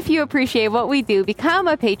 And if you appreciate what we do, become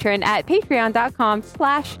a patron at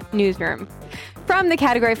patreon.com/newsroom. From the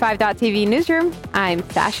Category5.tv newsroom, I'm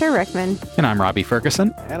Sasha Rickman. And I'm Robbie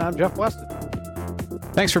Ferguson. And I'm Jeff Weston.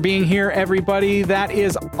 Thanks for being here, everybody. That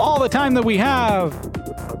is all the time that we have.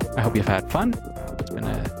 I hope you've had fun. It's been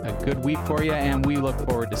a good week for you, and we look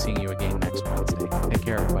forward to seeing you again next Wednesday. Take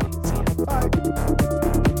care, everybody. See you. Bye.